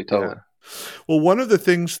 totally, Yeah. totally. Well, one of the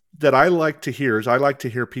things that I like to hear is I like to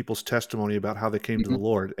hear people's testimony about how they came to the Hmm.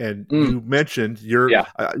 Lord. And Mm, you mentioned yeah.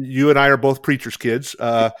 you and I are both preachers' kids,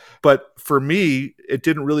 but for me, it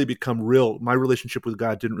didn't really become real. My relationship with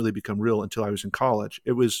God didn't really become real until I was in college.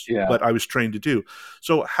 It was Yeah. what I was trained to do.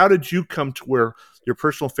 So, how did you come to where your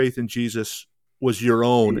personal faith in Jesus was your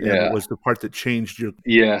own and Yeah. was the part that changed your?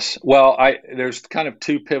 Yes. Well, there's kind of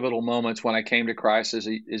two pivotal moments when I came to Christ as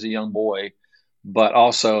a young boy, but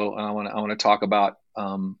also I want to talk about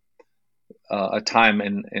a time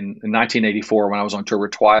in 1984 when I was on tour with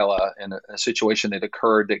Twyla, and a situation that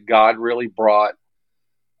occurred that God really brought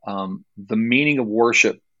the meaning of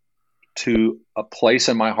worship to a place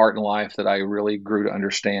in my heart and life that I really grew to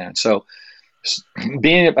understand. So,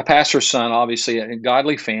 being a pastor's son, obviously a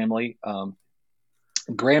godly family,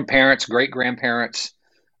 grandparents, great grandparents,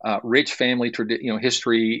 rich family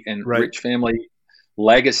history, and Right. rich family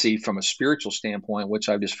legacy from a spiritual standpoint, which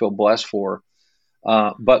I just feel blessed for.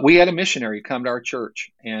 But we had a missionary come to our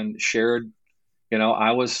church and shared.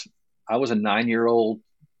 I was a 9-year-old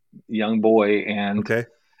young boy, Okay.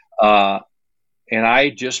 uh, and I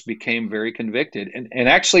just became very convicted, and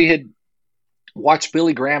actually had watched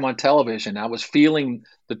Billy Graham on television. I was feeling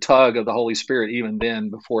the tug of the Holy Spirit even then,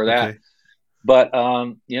 before that. Okay. But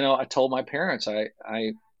I told my parents, I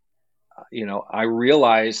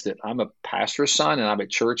realized that I'm a pastor's son and I'm at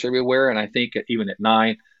church everywhere. And I think even at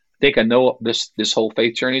 9, I think I know what this whole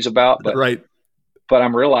faith journey is about, Right. but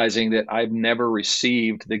I'm realizing that I've never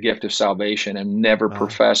received the gift of salvation and never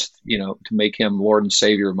professed, to make him Lord and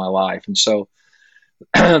Savior of my life. And so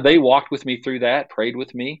they walked with me through that, prayed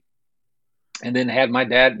with me, and then had my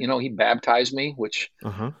dad, he baptized me, which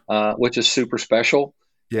is super special.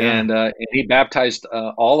 Yeah. And he baptized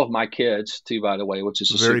all of my kids too, by the way, which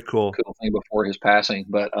is a Very super cool. cool thing before his passing.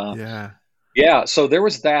 But Yeah. yeah, so there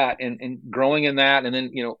was that, and growing in that, and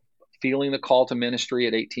then feeling the call to ministry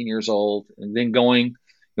at 18 years old, and then going,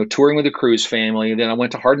 touring with the Cruz family. And then I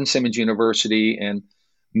went to Hardin-Simmons University and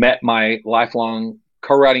met my lifelong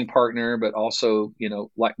co-writing partner, but also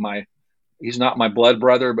like he's not my blood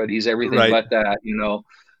brother, but he's everything Right. but that.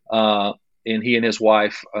 And he and his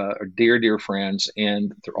wife are dear, dear friends,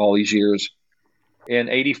 and through all these years. In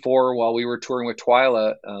 '84, while we were touring with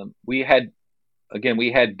Twyla, we had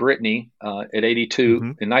Brittany at 82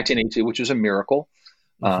 in 1982, which was a miracle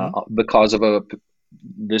because of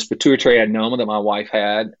this pituitary adenoma that my wife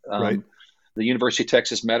had. Right. The University of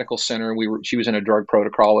Texas Medical Center, she was in a drug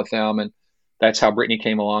protocol with them, and that's how Brittany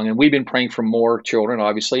came along. And we've been praying for more children,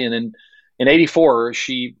 obviously. And then in '84,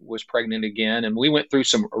 she was pregnant again, and we went through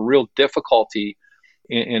some real difficulty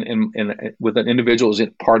with an individual who was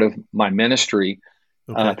part of my ministry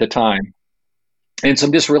at the time, and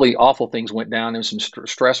some just really awful things went down, and some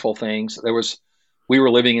stressful things. We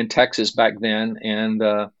were living in Texas back then, and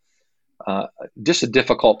just a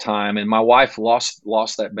difficult time. And my wife lost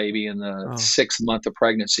that baby in the Oh, 6th month of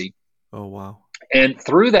pregnancy. oh, wow. And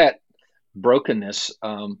through that brokenness,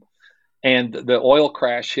 and the oil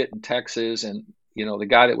crash hit in Texas, and the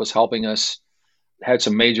guy that was helping us had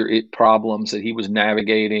some major problems that he was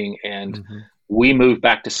navigating, and Hmm. we moved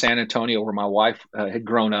back to San Antonio, where my wife had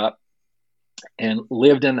grown up and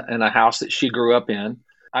lived in a house that she grew up in.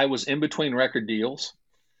 I was in between record deals.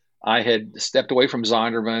 I had stepped away from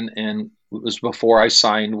Zondervan, and it was before I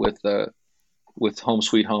signed with Home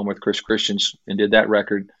Sweet Home with Chris Christians and did that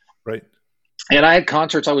record. Right. And I had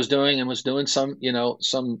concerts I was doing, and was doing some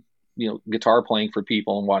guitar playing for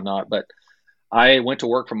people and whatnot. But I went to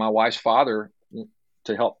work for my wife's father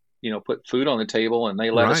to help put food on the table, and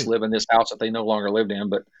they let us Right. live in this house that they no longer lived in.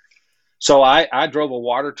 But so I drove a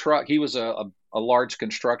water truck. He was a large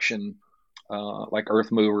construction, like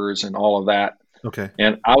earth movers and all of that. Okay.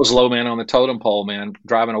 And I was low man on the totem pole, man,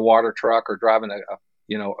 driving a water truck or driving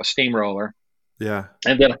a steamroller. Yeah.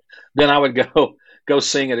 And then I would go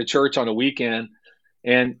sing at a church on a weekend.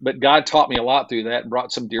 But God taught me a lot through that, and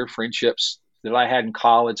brought some dear friendships that I had in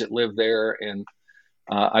college that lived there. And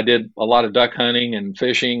I did a lot of duck hunting and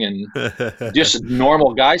fishing and just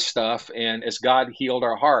normal guy stuff. And as God healed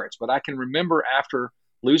our hearts. But I can remember after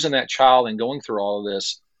losing that child and going through all of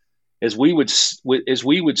this, as we would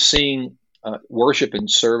sing worship and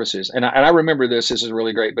services. And I remember this is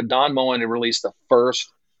really great, but Don Moen had released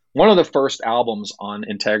one of the first albums on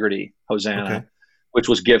Integrity, Hosanna, Okay. which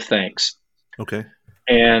was Give Thanks. Okay.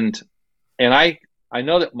 And I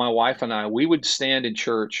know that my wife and we would stand in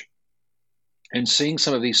church and sing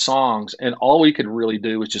some of these songs, and all we could really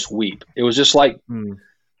do was just weep. It was just like Mm.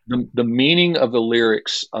 the meaning of the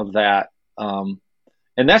lyrics of that.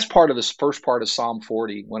 And that's part of this first part of Psalm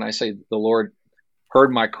 40, when I say the Lord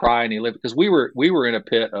heard my cry and he lived, because we were in a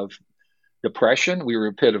pit of depression. We were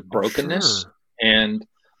in a pit of brokenness, Sure. and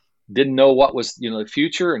didn't know what was, the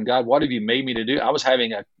future. And God, what have you made me to do? I was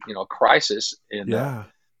having a crisis Yeah.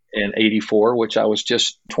 in 84, which I was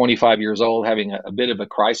just 25 years old, having a bit of a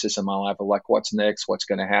crisis in my life of like, what's next? What's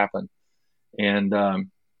going to happen? And,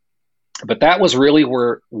 but that was really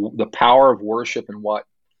where the power of worship and what,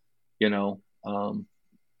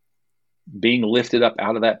 being lifted up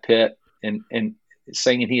out of that pit and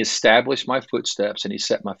saying, he established my footsteps and he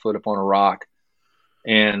set my foot upon a rock,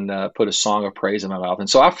 and put a song of praise in my mouth. And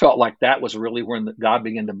so I felt like that was really when God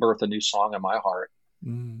began to birth a new song in my heart.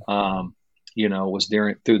 Mm. Was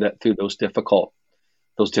through those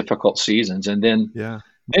difficult seasons. And then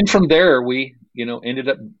from there, we, ended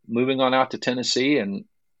up moving on out to Tennessee. And,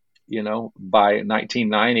 by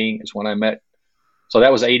 1990 is when I met. So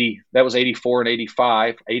that was 84 and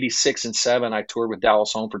 85, 86 and 7. I toured with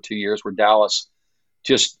Dallas Home for 2 years, where Dallas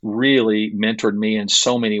just really mentored me in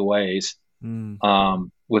so many ways.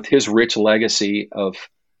 With his rich legacy of,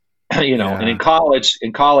 and in college,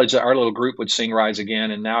 our little group would sing Rise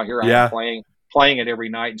Again. And now here I am playing it every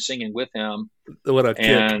night and singing with him. What a kick.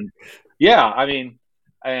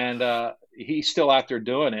 And he's still out there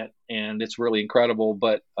doing it, and it's really incredible.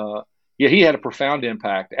 But he had a profound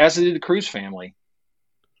impact, as did the Cruz family.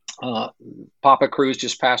 Papa Cruz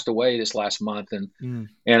just passed away this last month, and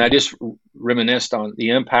I just reminisced on the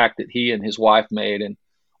impact that he and his wife made, and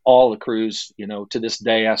all the Cruz. To this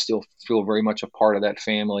day, I still feel very much a part of that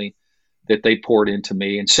family, that they poured into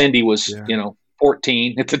me. And Cindy was,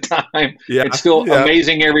 14 at the time, and still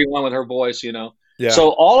amazing everyone with her voice. So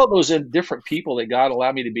all of those different people that God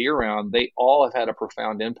allowed me to be around, they all have had a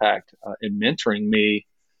profound impact in mentoring me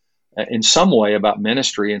in some way about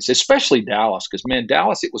ministry, and especially Dallas, because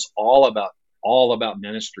Dallas, it was all about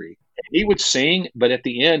ministry. He would sing, but at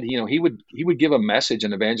the end, he would give a message,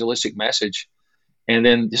 an evangelistic message, and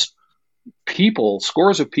then just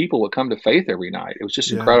scores of people would come to faith every night. It was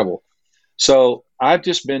just incredible. So I've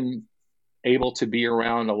just been able to be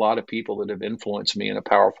around a lot of people that have influenced me in a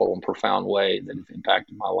powerful and profound way, that have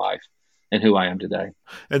impacted my life and who I am today.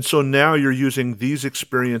 And so now you're using these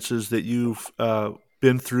experiences that you've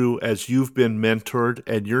been through as you've been mentored,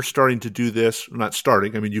 and you're starting to do this, not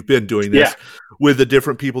starting, I mean, you've been doing this with the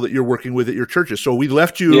different people that you're working with at your churches. So we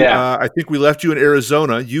left you, I think we left you in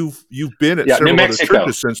Arizona. You've been at several other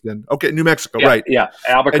churches since then. Okay, New Mexico, right. Yeah,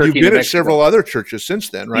 Albuquerque, and you've been at several other churches since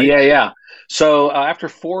then, right? Yeah. So after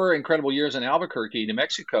 4 incredible years in Albuquerque, New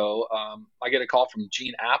Mexico, I get a call from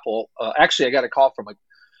Gene Apple. Actually, I got a call from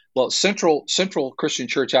Central Christian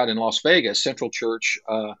Church out in Las Vegas, Central Church.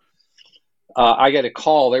 I got a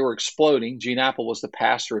call. They were exploding. Gene Apple was the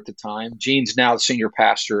pastor at the time. Gene's now the senior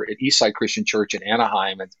pastor at Eastside Christian Church in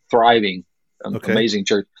Anaheim, and thriving, amazing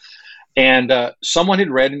church. And someone had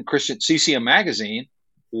read in Christian CCM magazine,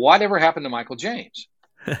 whatever happened to Michael James?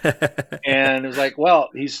 And it was like, well,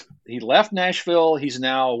 he left Nashville. He's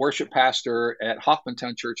now a worship pastor at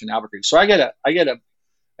Hoffmantown Church in Albuquerque. So I get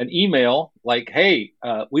an email like, hey,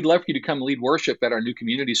 we'd love for you to come lead worship at our new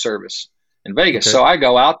community service in Vegas. Okay. So I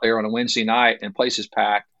go out there on a Wednesday night, and place is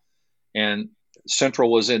packed. And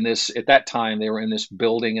Central was in this, at that time, they were in this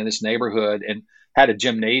building in this neighborhood and had a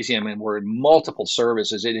gymnasium, and were in multiple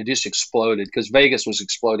services. It had just exploded because Vegas was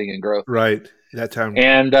exploding in growth. Right. That time.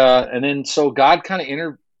 And then so God kind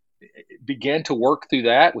of began to work through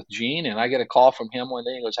that with Gene. And I get a call from him one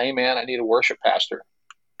day. He goes, hey, man, I need a worship pastor.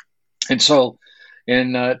 And so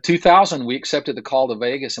in 2000, we accepted the call to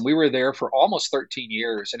Vegas, and we were there for almost 13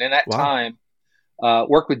 years. And in that time,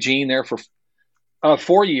 worked with Gene there for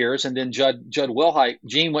 4 years. And then Judd Wilhite,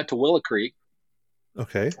 Gene went to Willow Creek.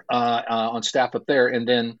 Okay. On staff up there. And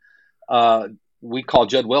then we called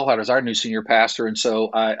Judd Wilhite as our new senior pastor. And so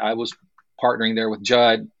I was partnering there with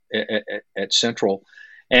Judd at Central.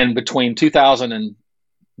 And between 2000 and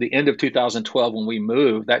the end of 2012, when we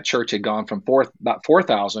moved, that church had gone from about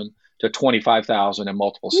 4,000 to 25,000 in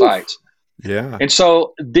multiple sites. Yeah. And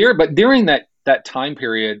so during that time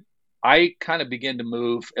period, I kind of began to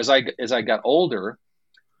move as I got older.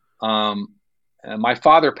 My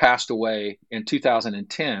father passed away in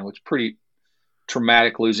 2010, which was pretty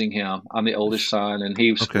traumatic, losing him. I'm the oldest son, and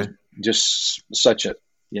he was just such a,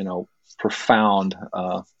 profound,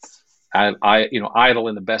 idol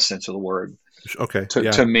in the best sense of the word. Okay.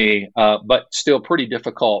 To me, but still pretty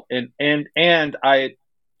difficult. And I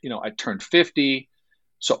turned 50.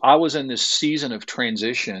 So I was in this season of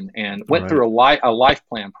transition and went through a life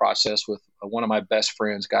plan process with one of my best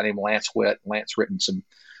friends, a guy named Lance Witt. Lance written some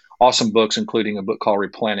awesome books, including a book called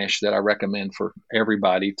Replenish that I recommend for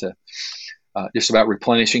everybody to just about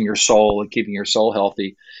replenishing your soul and keeping your soul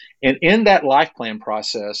healthy. And in that life plan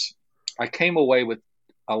process, I came away with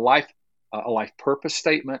a life purpose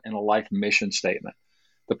statement and a life mission statement.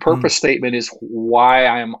 The purpose statement is why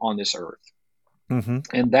I am on this earth. Mm-hmm.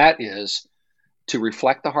 And that is to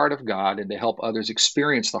reflect the heart of God and to help others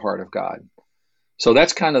experience the heart of God. So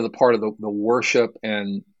that's kind of the part of the worship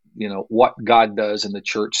and what God does in the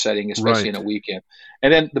church setting, especially in a weekend.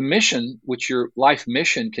 And then the mission, which your life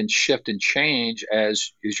mission can shift and change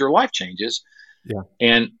as your life changes. Yeah.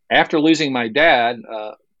 And after losing my dad,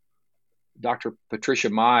 Dr. Patricia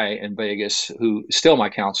Mai in Vegas, who is still my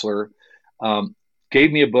counselor,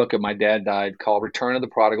 gave me a book after my dad died called Return of the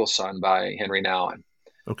Prodigal Son by Henry Nouwen.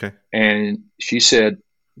 Okay. And she said,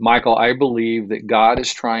 Michael, I believe that God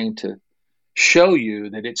is trying to show you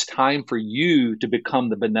that it's time for you to become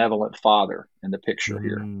the benevolent father in the picture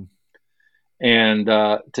here, and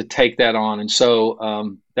to take that on. And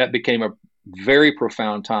so that became a very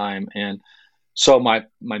profound time. And so my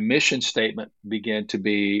mission statement began to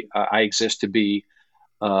be, I exist to be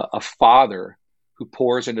a father who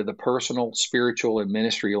pours into the personal, spiritual, and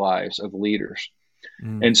ministry lives of leaders.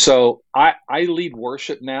 And so I lead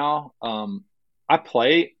worship now. I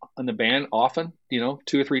play in the band often, 2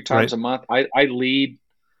 or 3 times a month. I lead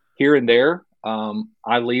here and there.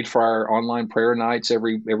 I lead for our online prayer nights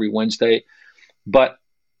every Wednesday. But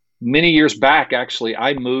many years back, actually,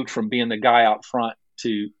 I moved from being the guy out front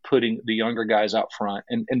to putting the younger guys out front.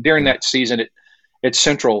 And during that season, at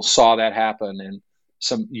Central saw that happen. And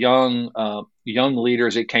some young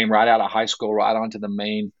leaders that came right out of high school, right onto the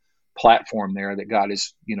main platform there that God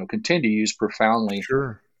has, continued to use profoundly.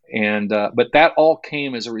 Sure. And but that all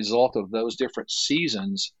came as a result of those different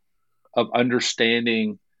seasons of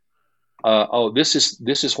understanding. This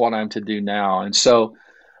is what I'm to do now. And so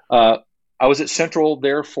I was at Central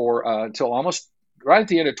there for until almost right at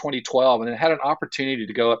the end of 2012, and then had an opportunity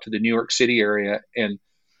to go up to the New York City area and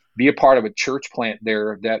be a part of a church plant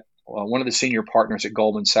there that one of the senior partners at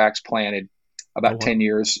Goldman Sachs planted about 10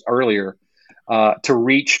 years earlier to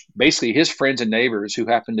reach basically his friends and neighbors who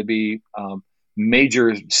happened to be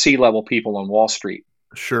major C-level people on Wall Street.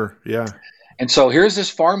 Sure. Yeah. And so here's this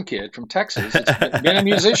farm kid from Texas. It's been a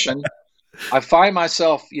musician. I find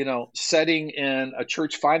myself, sitting in a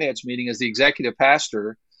church finance meeting as the executive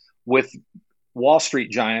pastor with Wall Street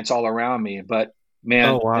giants all around me. But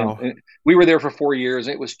man, and we were there for 4 years.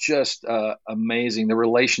 It was just amazing. The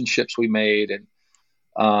relationships we made, and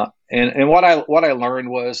what I learned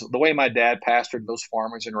was the way my dad pastored those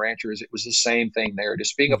farmers and ranchers. It was the same thing there,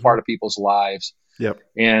 just being a part of people's lives. Yep.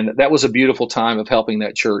 And that was a beautiful time of helping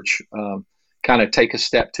that church kind of take a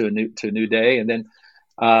step to a new day. And then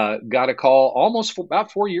got a call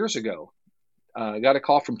about 4 years ago. Got a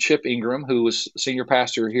call from Chip Ingram, who was senior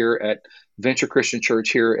pastor here at Venture Christian Church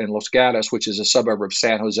here in Los Gatos, which is a suburb of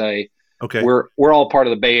San Jose. Okay. We're all part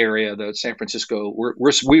of the Bay Area, the San Francisco.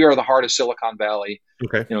 We are the heart of Silicon Valley.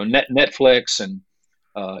 Okay. Netflix and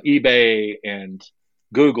eBay and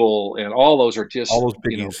Google, and all those are just, All those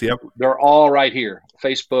biggies. Yep. they're all right here.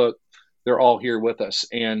 Facebook, they're all here with us.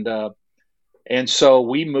 And so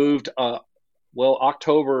we moved,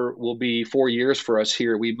 October will be 4 years for us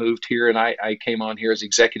here. We moved here, and I came on here as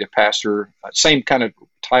executive pastor, same kind of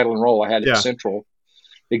title and role I had at Central,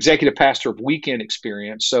 executive pastor of Weekend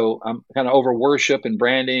Experience. So I'm kind of over worship and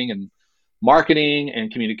branding and marketing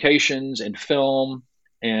and communications and film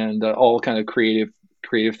and all kind of creative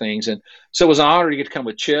things. And so it was an honor to get to come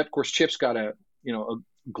with Chip. Of course, Chip's got a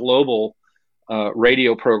global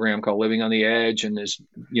radio program called Living on the Edge, and is,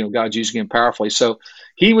 God's using him powerfully. So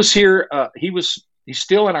he was here. He's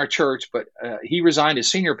still in our church, but he resigned as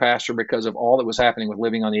senior pastor because of all that was happening with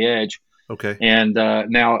Living on the Edge. Okay. And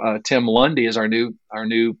now Tim Lundy is our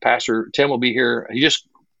new pastor. Tim will be here. He just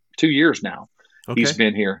 2 years now. Okay. He's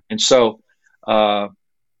been here, and so I've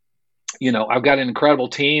got an incredible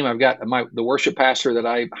team. I've got the worship pastor that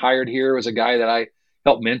I hired here was a guy that I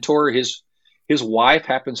helped mentor. His wife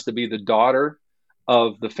happens to be the daughter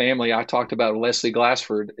of the family I talked about, Leslie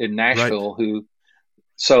Glassford in Nashville, right.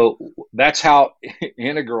 So that's how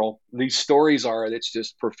integral these stories are. That's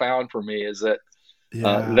just profound for me, is that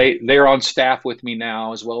they're on staff with me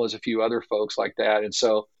now, as well as a few other folks like that. And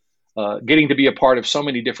so getting to be a part of so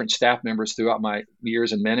many different staff members throughout my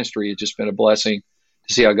years in ministry has just been a blessing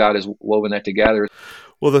to see how God has woven that together.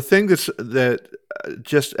 Well, the thing that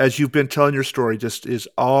just as you've been telling your story, just is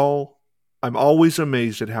I'm always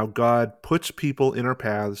amazed at how God puts people in our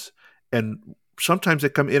paths, and sometimes they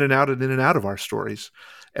come in and out of our stories,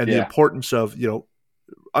 and the importance of,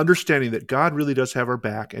 understanding that God really does have our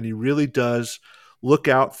back, and he really does look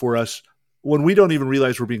out for us when we don't even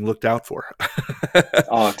realize we're being looked out for.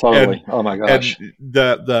 Oh, totally. Oh my gosh. And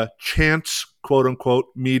the chance, quote unquote,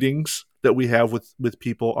 meetings that we have with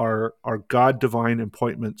people are God divine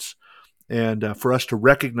appointments. And for us to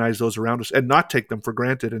recognize those around us and not take them for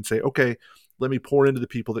granted, and say, okay, let me pour into the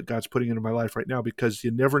people that God's putting into my life right now, because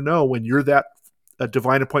you never know when you're a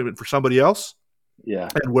divine appointment for somebody else,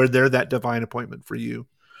 and where they're that divine appointment for you.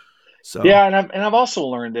 So and I've also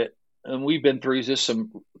learned it, and we've been through just some,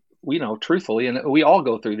 truthfully, and we all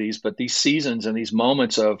go through these, but these seasons and these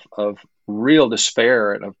moments of real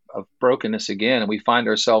despair and of brokenness again, and we find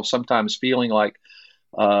ourselves sometimes feeling like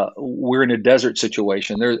we're in a desert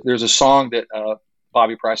situation. There's a song that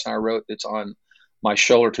Bobby Price and I wrote that's on my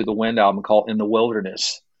Shoulder to the Wind album called "In the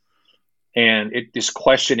Wilderness," and it is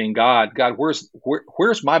questioning God. God, where's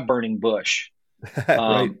my burning bush?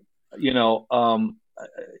 Right. And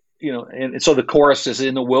so the chorus is,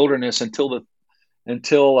 "In the wilderness until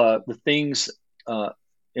the things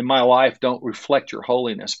in my life don't reflect your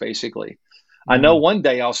holiness." Basically. I know one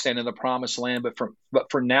day I'll stand in the promised land, but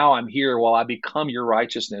for now I'm here while I become your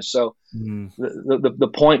righteousness. So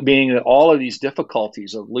the point being that all of these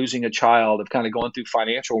difficulties of losing a child, of kind of going through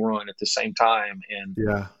financial ruin at the same time, and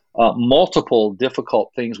multiple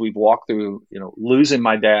difficult things we've walked through, losing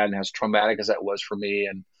my dad, and as traumatic as that was for me.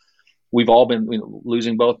 And we've all been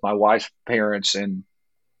losing both my wife's parents, and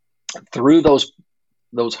through those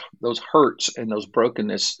hurts and those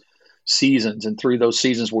brokenness seasons, and through those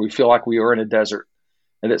seasons where we feel like we are in a desert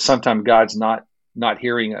and that sometimes God's not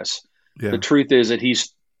hearing us. The truth is that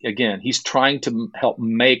he's trying to help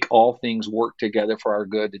make all things work together for our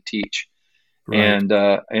good to teach. Right.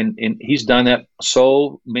 And he's done that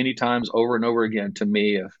so many times over and over again to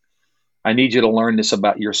me. I need you to learn this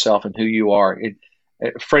about yourself and who you are.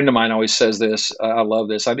 A friend of mine always says this. I love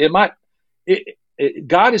this. I mean,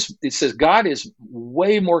 it says God is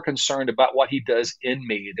way more concerned about what he does in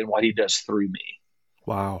me than what he does through me.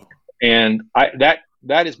 Wow. And that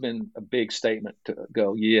has been a big statement to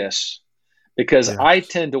go, yes, because I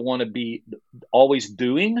tend to want to be always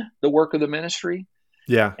doing the work of the ministry.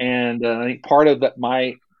 Yeah. And I think part of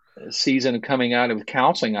my season of coming out of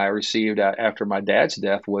counseling I received after my dad's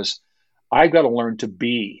death was, I've got to learn to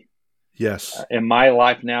be. Yes. And my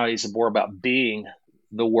life now is more about being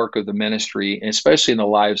the work of the ministry, and especially in the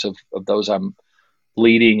lives of those I'm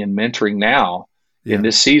leading and mentoring now in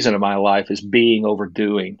this season of my life, is being over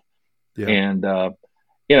doing. Yeah. And,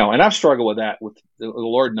 and I've struggled with that. The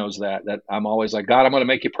Lord knows that I'm always like, God, I'm going to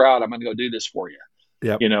make you proud. I'm going to go do this for you.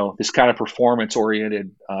 Yep. This kind of performance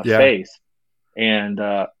oriented faith.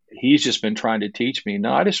 And he's just been trying to teach me,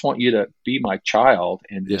 no, I just want you to be my child,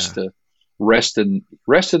 and just to rest in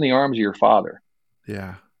the arms of your Father.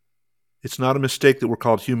 Yeah. It's not a mistake that we're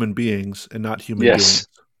called human beings and not human doings.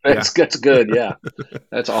 Yes, that's good. Yeah,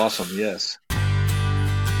 that's awesome. Yes.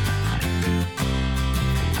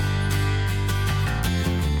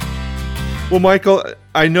 Well, Michael,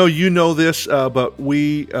 I know you know this, but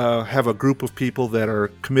we have a group of people that are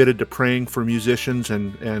committed to praying for musicians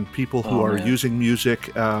and people who are using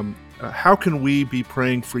music. How can we be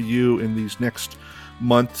praying for you in these next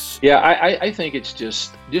months? Yeah, I think it's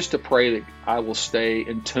just to pray that I will stay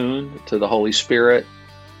in tune to the Holy Spirit,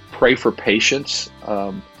 pray for patience.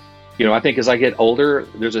 I think as I get older,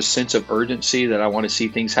 there's a sense of urgency that I want to see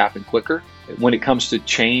things happen quicker when it comes to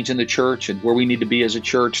change in the church and where we need to be as a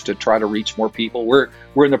church to try to reach more people. We're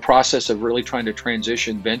in the process of really trying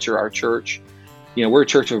to venture our church. We're a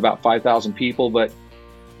church of about 5,000 people, but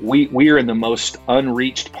we are in the most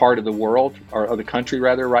unreached part of the world, or of the country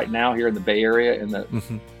rather, right now here in the Bay Area. And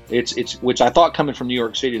it's which I thought coming from New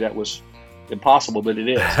York City that was impossible, but it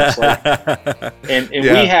is. It's like, and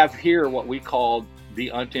we have here what we call the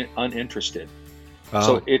uninterested.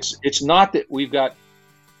 So it's not that we've got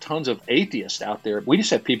tons of atheists out there. We just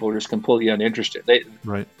have people who are just completely uninterested. They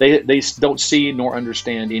don't see nor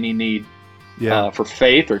understand any need for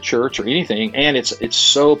faith or church or anything, and it's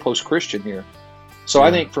so post-Christian here. So I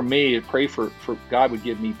think for me, to pray for God would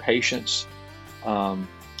give me patience,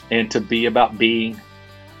 and to be about being,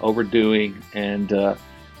 overdoing, and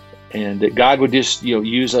that God would just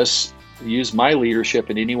use my leadership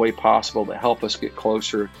in any way possible to help us get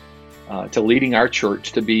closer to leading our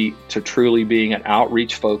church to truly being an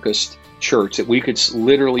outreach focused church that we could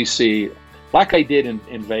literally see, like I did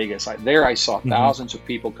in Vegas. I saw thousands of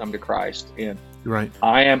people come to Christ, and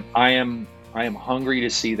I am hungry to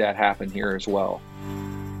see that happen here as well.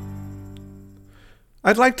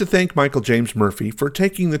 I'd like to thank Michael James Murphy for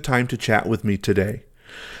taking the time to chat with me today.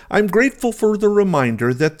 I'm grateful for the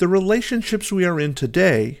reminder that the relationships we are in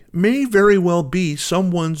today may very well be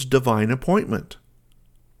someone's divine appointment.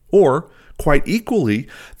 Or, quite equally,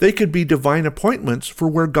 they could be divine appointments for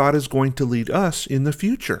where God is going to lead us in the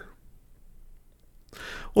future.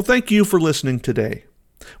 Well, thank you for listening today.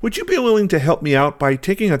 Would you be willing to help me out by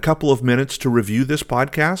taking a couple of minutes to review this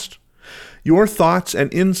podcast? Your thoughts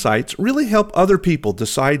and insights really help other people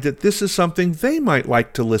decide that this is something they might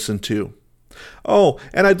like to listen to. Oh,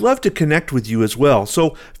 and I'd love to connect with you as well,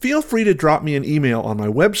 so feel free to drop me an email on my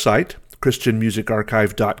website,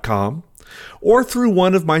 christianmusicarchive.com, or through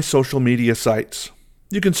one of my social media sites.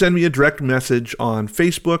 You can send me a direct message on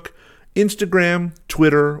Facebook, Instagram,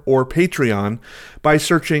 Twitter, or Patreon by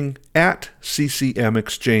searching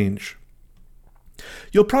 @CCMExchange.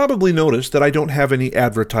 You'll probably notice that I don't have any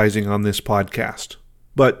advertising on this podcast,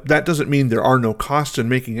 but that doesn't mean there are no costs in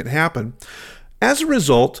making it happen. As a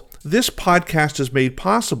result, this podcast is made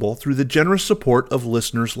possible through the generous support of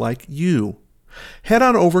listeners like you. Head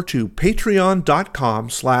on over to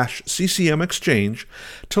patreon.com/ccmexchange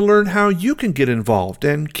to learn how you can get involved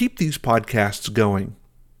and keep these podcasts going.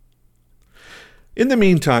 In the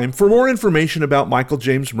meantime, for more information about Michael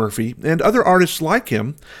James Murphy and other artists like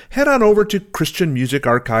him, head on over to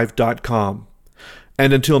christianmusicarchive.com.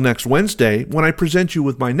 And until next Wednesday, when I present you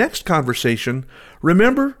with my next conversation,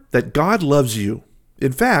 remember that God loves you.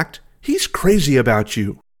 In fact, He's crazy about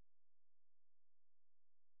you.